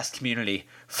podcast community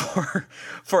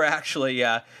for actually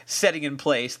setting in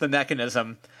place the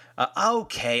mechanism.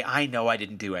 Okay, I know I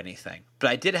didn't do anything, but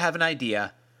I did have an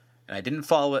idea, and I didn't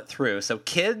follow it through. So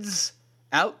kids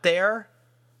out there,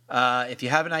 if you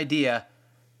have an idea,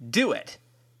 do it,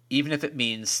 even if it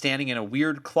means standing in a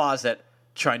weird closet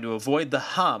trying to avoid the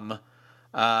hum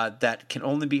that can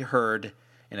only be heard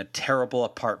in a terrible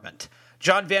apartment.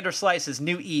 John Vanderslice's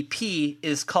new EP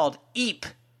is called Eep,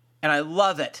 and I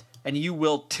love it, and you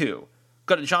will too.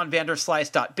 Go to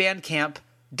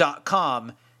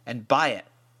johnvanderslice.bandcamp.com and buy it.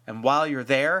 And while you're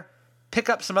there, pick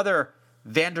up some other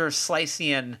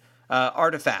Vanderslicean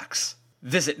artifacts.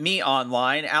 Visit me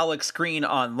online,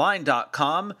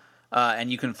 alexgreenonline.com,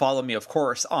 and you can follow me, of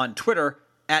course, on Twitter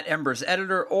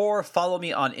 @EmbersEditor, or follow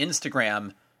me on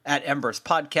Instagram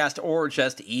 @EmbersPodcast, or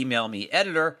just email me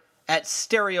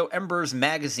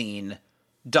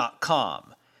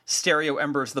editor@stereoembersmagazine.com. Stereo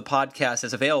Embers, the podcast,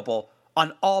 is available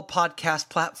on all podcast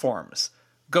platforms.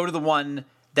 Go to the one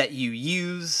that you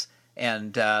use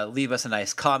and leave us a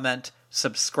nice comment,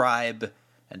 subscribe,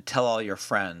 and tell all your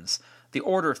friends. The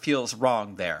order feels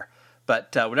wrong there,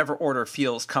 but whatever order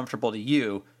feels comfortable to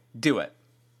you, do it.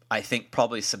 I think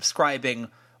probably subscribing,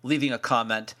 leaving a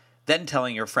comment, then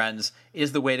telling your friends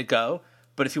is the way to go.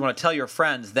 But if you want to tell your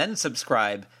friends, then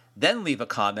subscribe, then leave a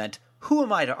comment, who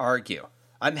am I to argue?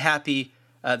 I'm happy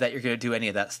that you're going to do any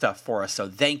of that stuff for us. So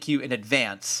thank you in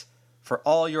advance for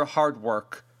all your hard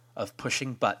work of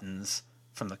pushing buttons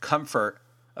from the comfort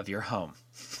of your home.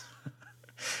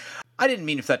 I didn't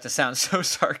mean for that to sound so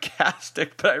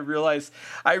sarcastic, but I realize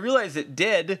it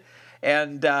did.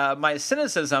 And my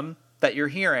cynicism that you're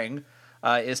hearing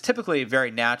is typically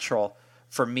very natural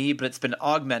for me, but it's been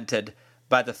augmented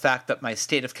by the fact that my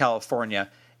state of California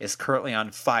is currently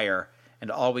on fire, and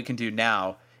all we can do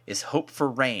now is hope for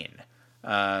rain,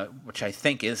 which I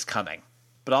think is coming.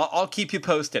 But I'll keep you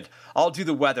posted. I'll do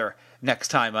the weather next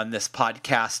time on this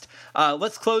podcast.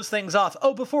 Let's close things off.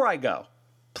 Oh, before I go,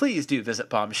 please do visit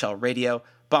Bombshell Radio,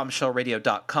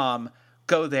 bombshellradio.com.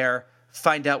 Go there,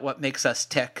 find out what makes us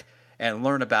tick, and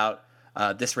learn about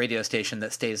this radio station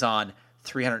that stays on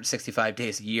 365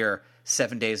 days a year,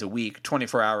 7 days a week,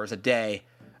 24 hours a day.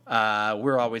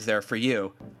 We're always there for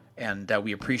you, and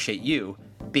we appreciate you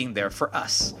being there for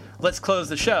us. Let's close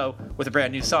the show with a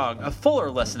brand new song, a fuller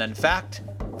listen, in fact,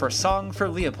 for Song for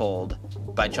Leopold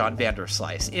by John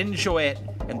Vanderslice. Enjoy it,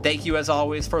 and thank you as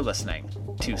always for listening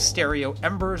to Stereo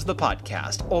Embers, the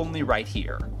podcast, only right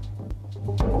here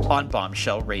on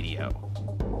Bombshell Radio.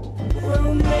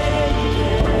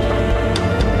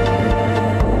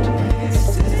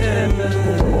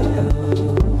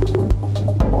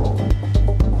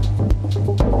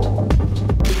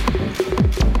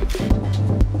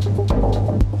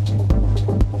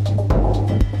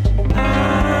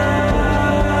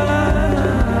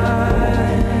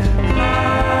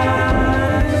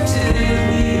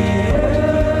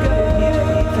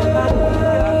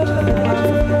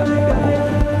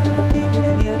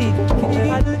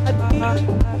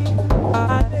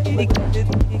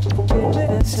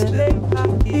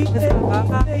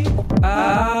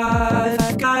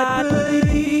 I've got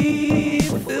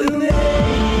belief in me.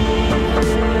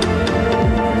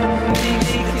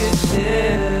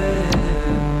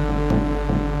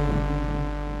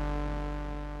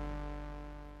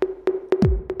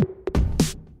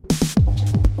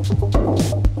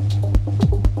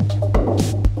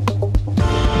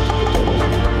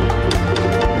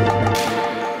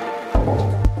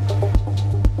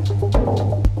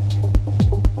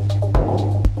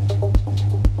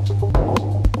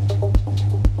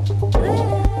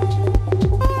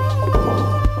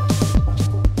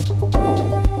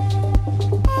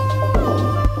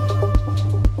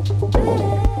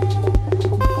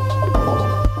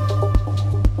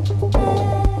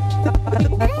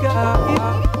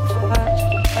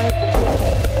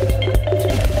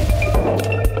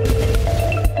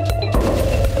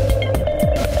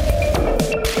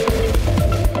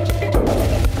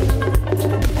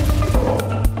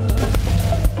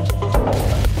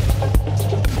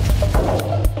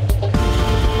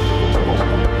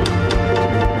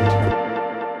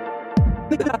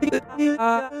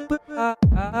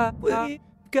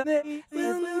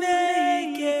 We'll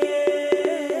make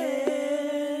it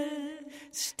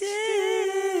still.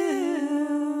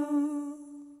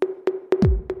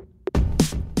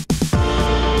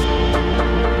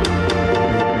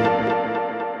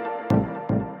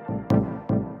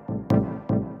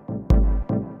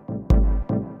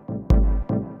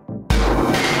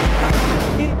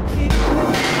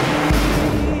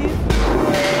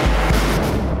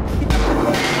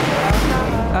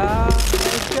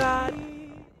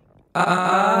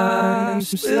 I'm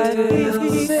still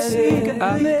sick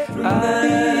of it.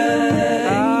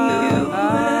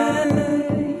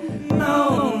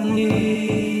 Only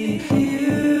you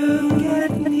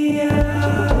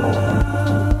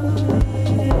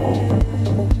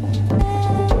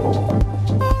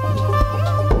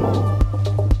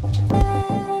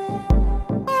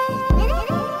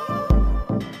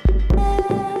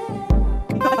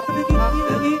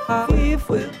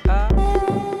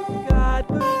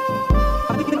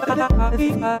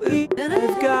get me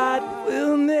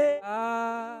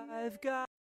I've got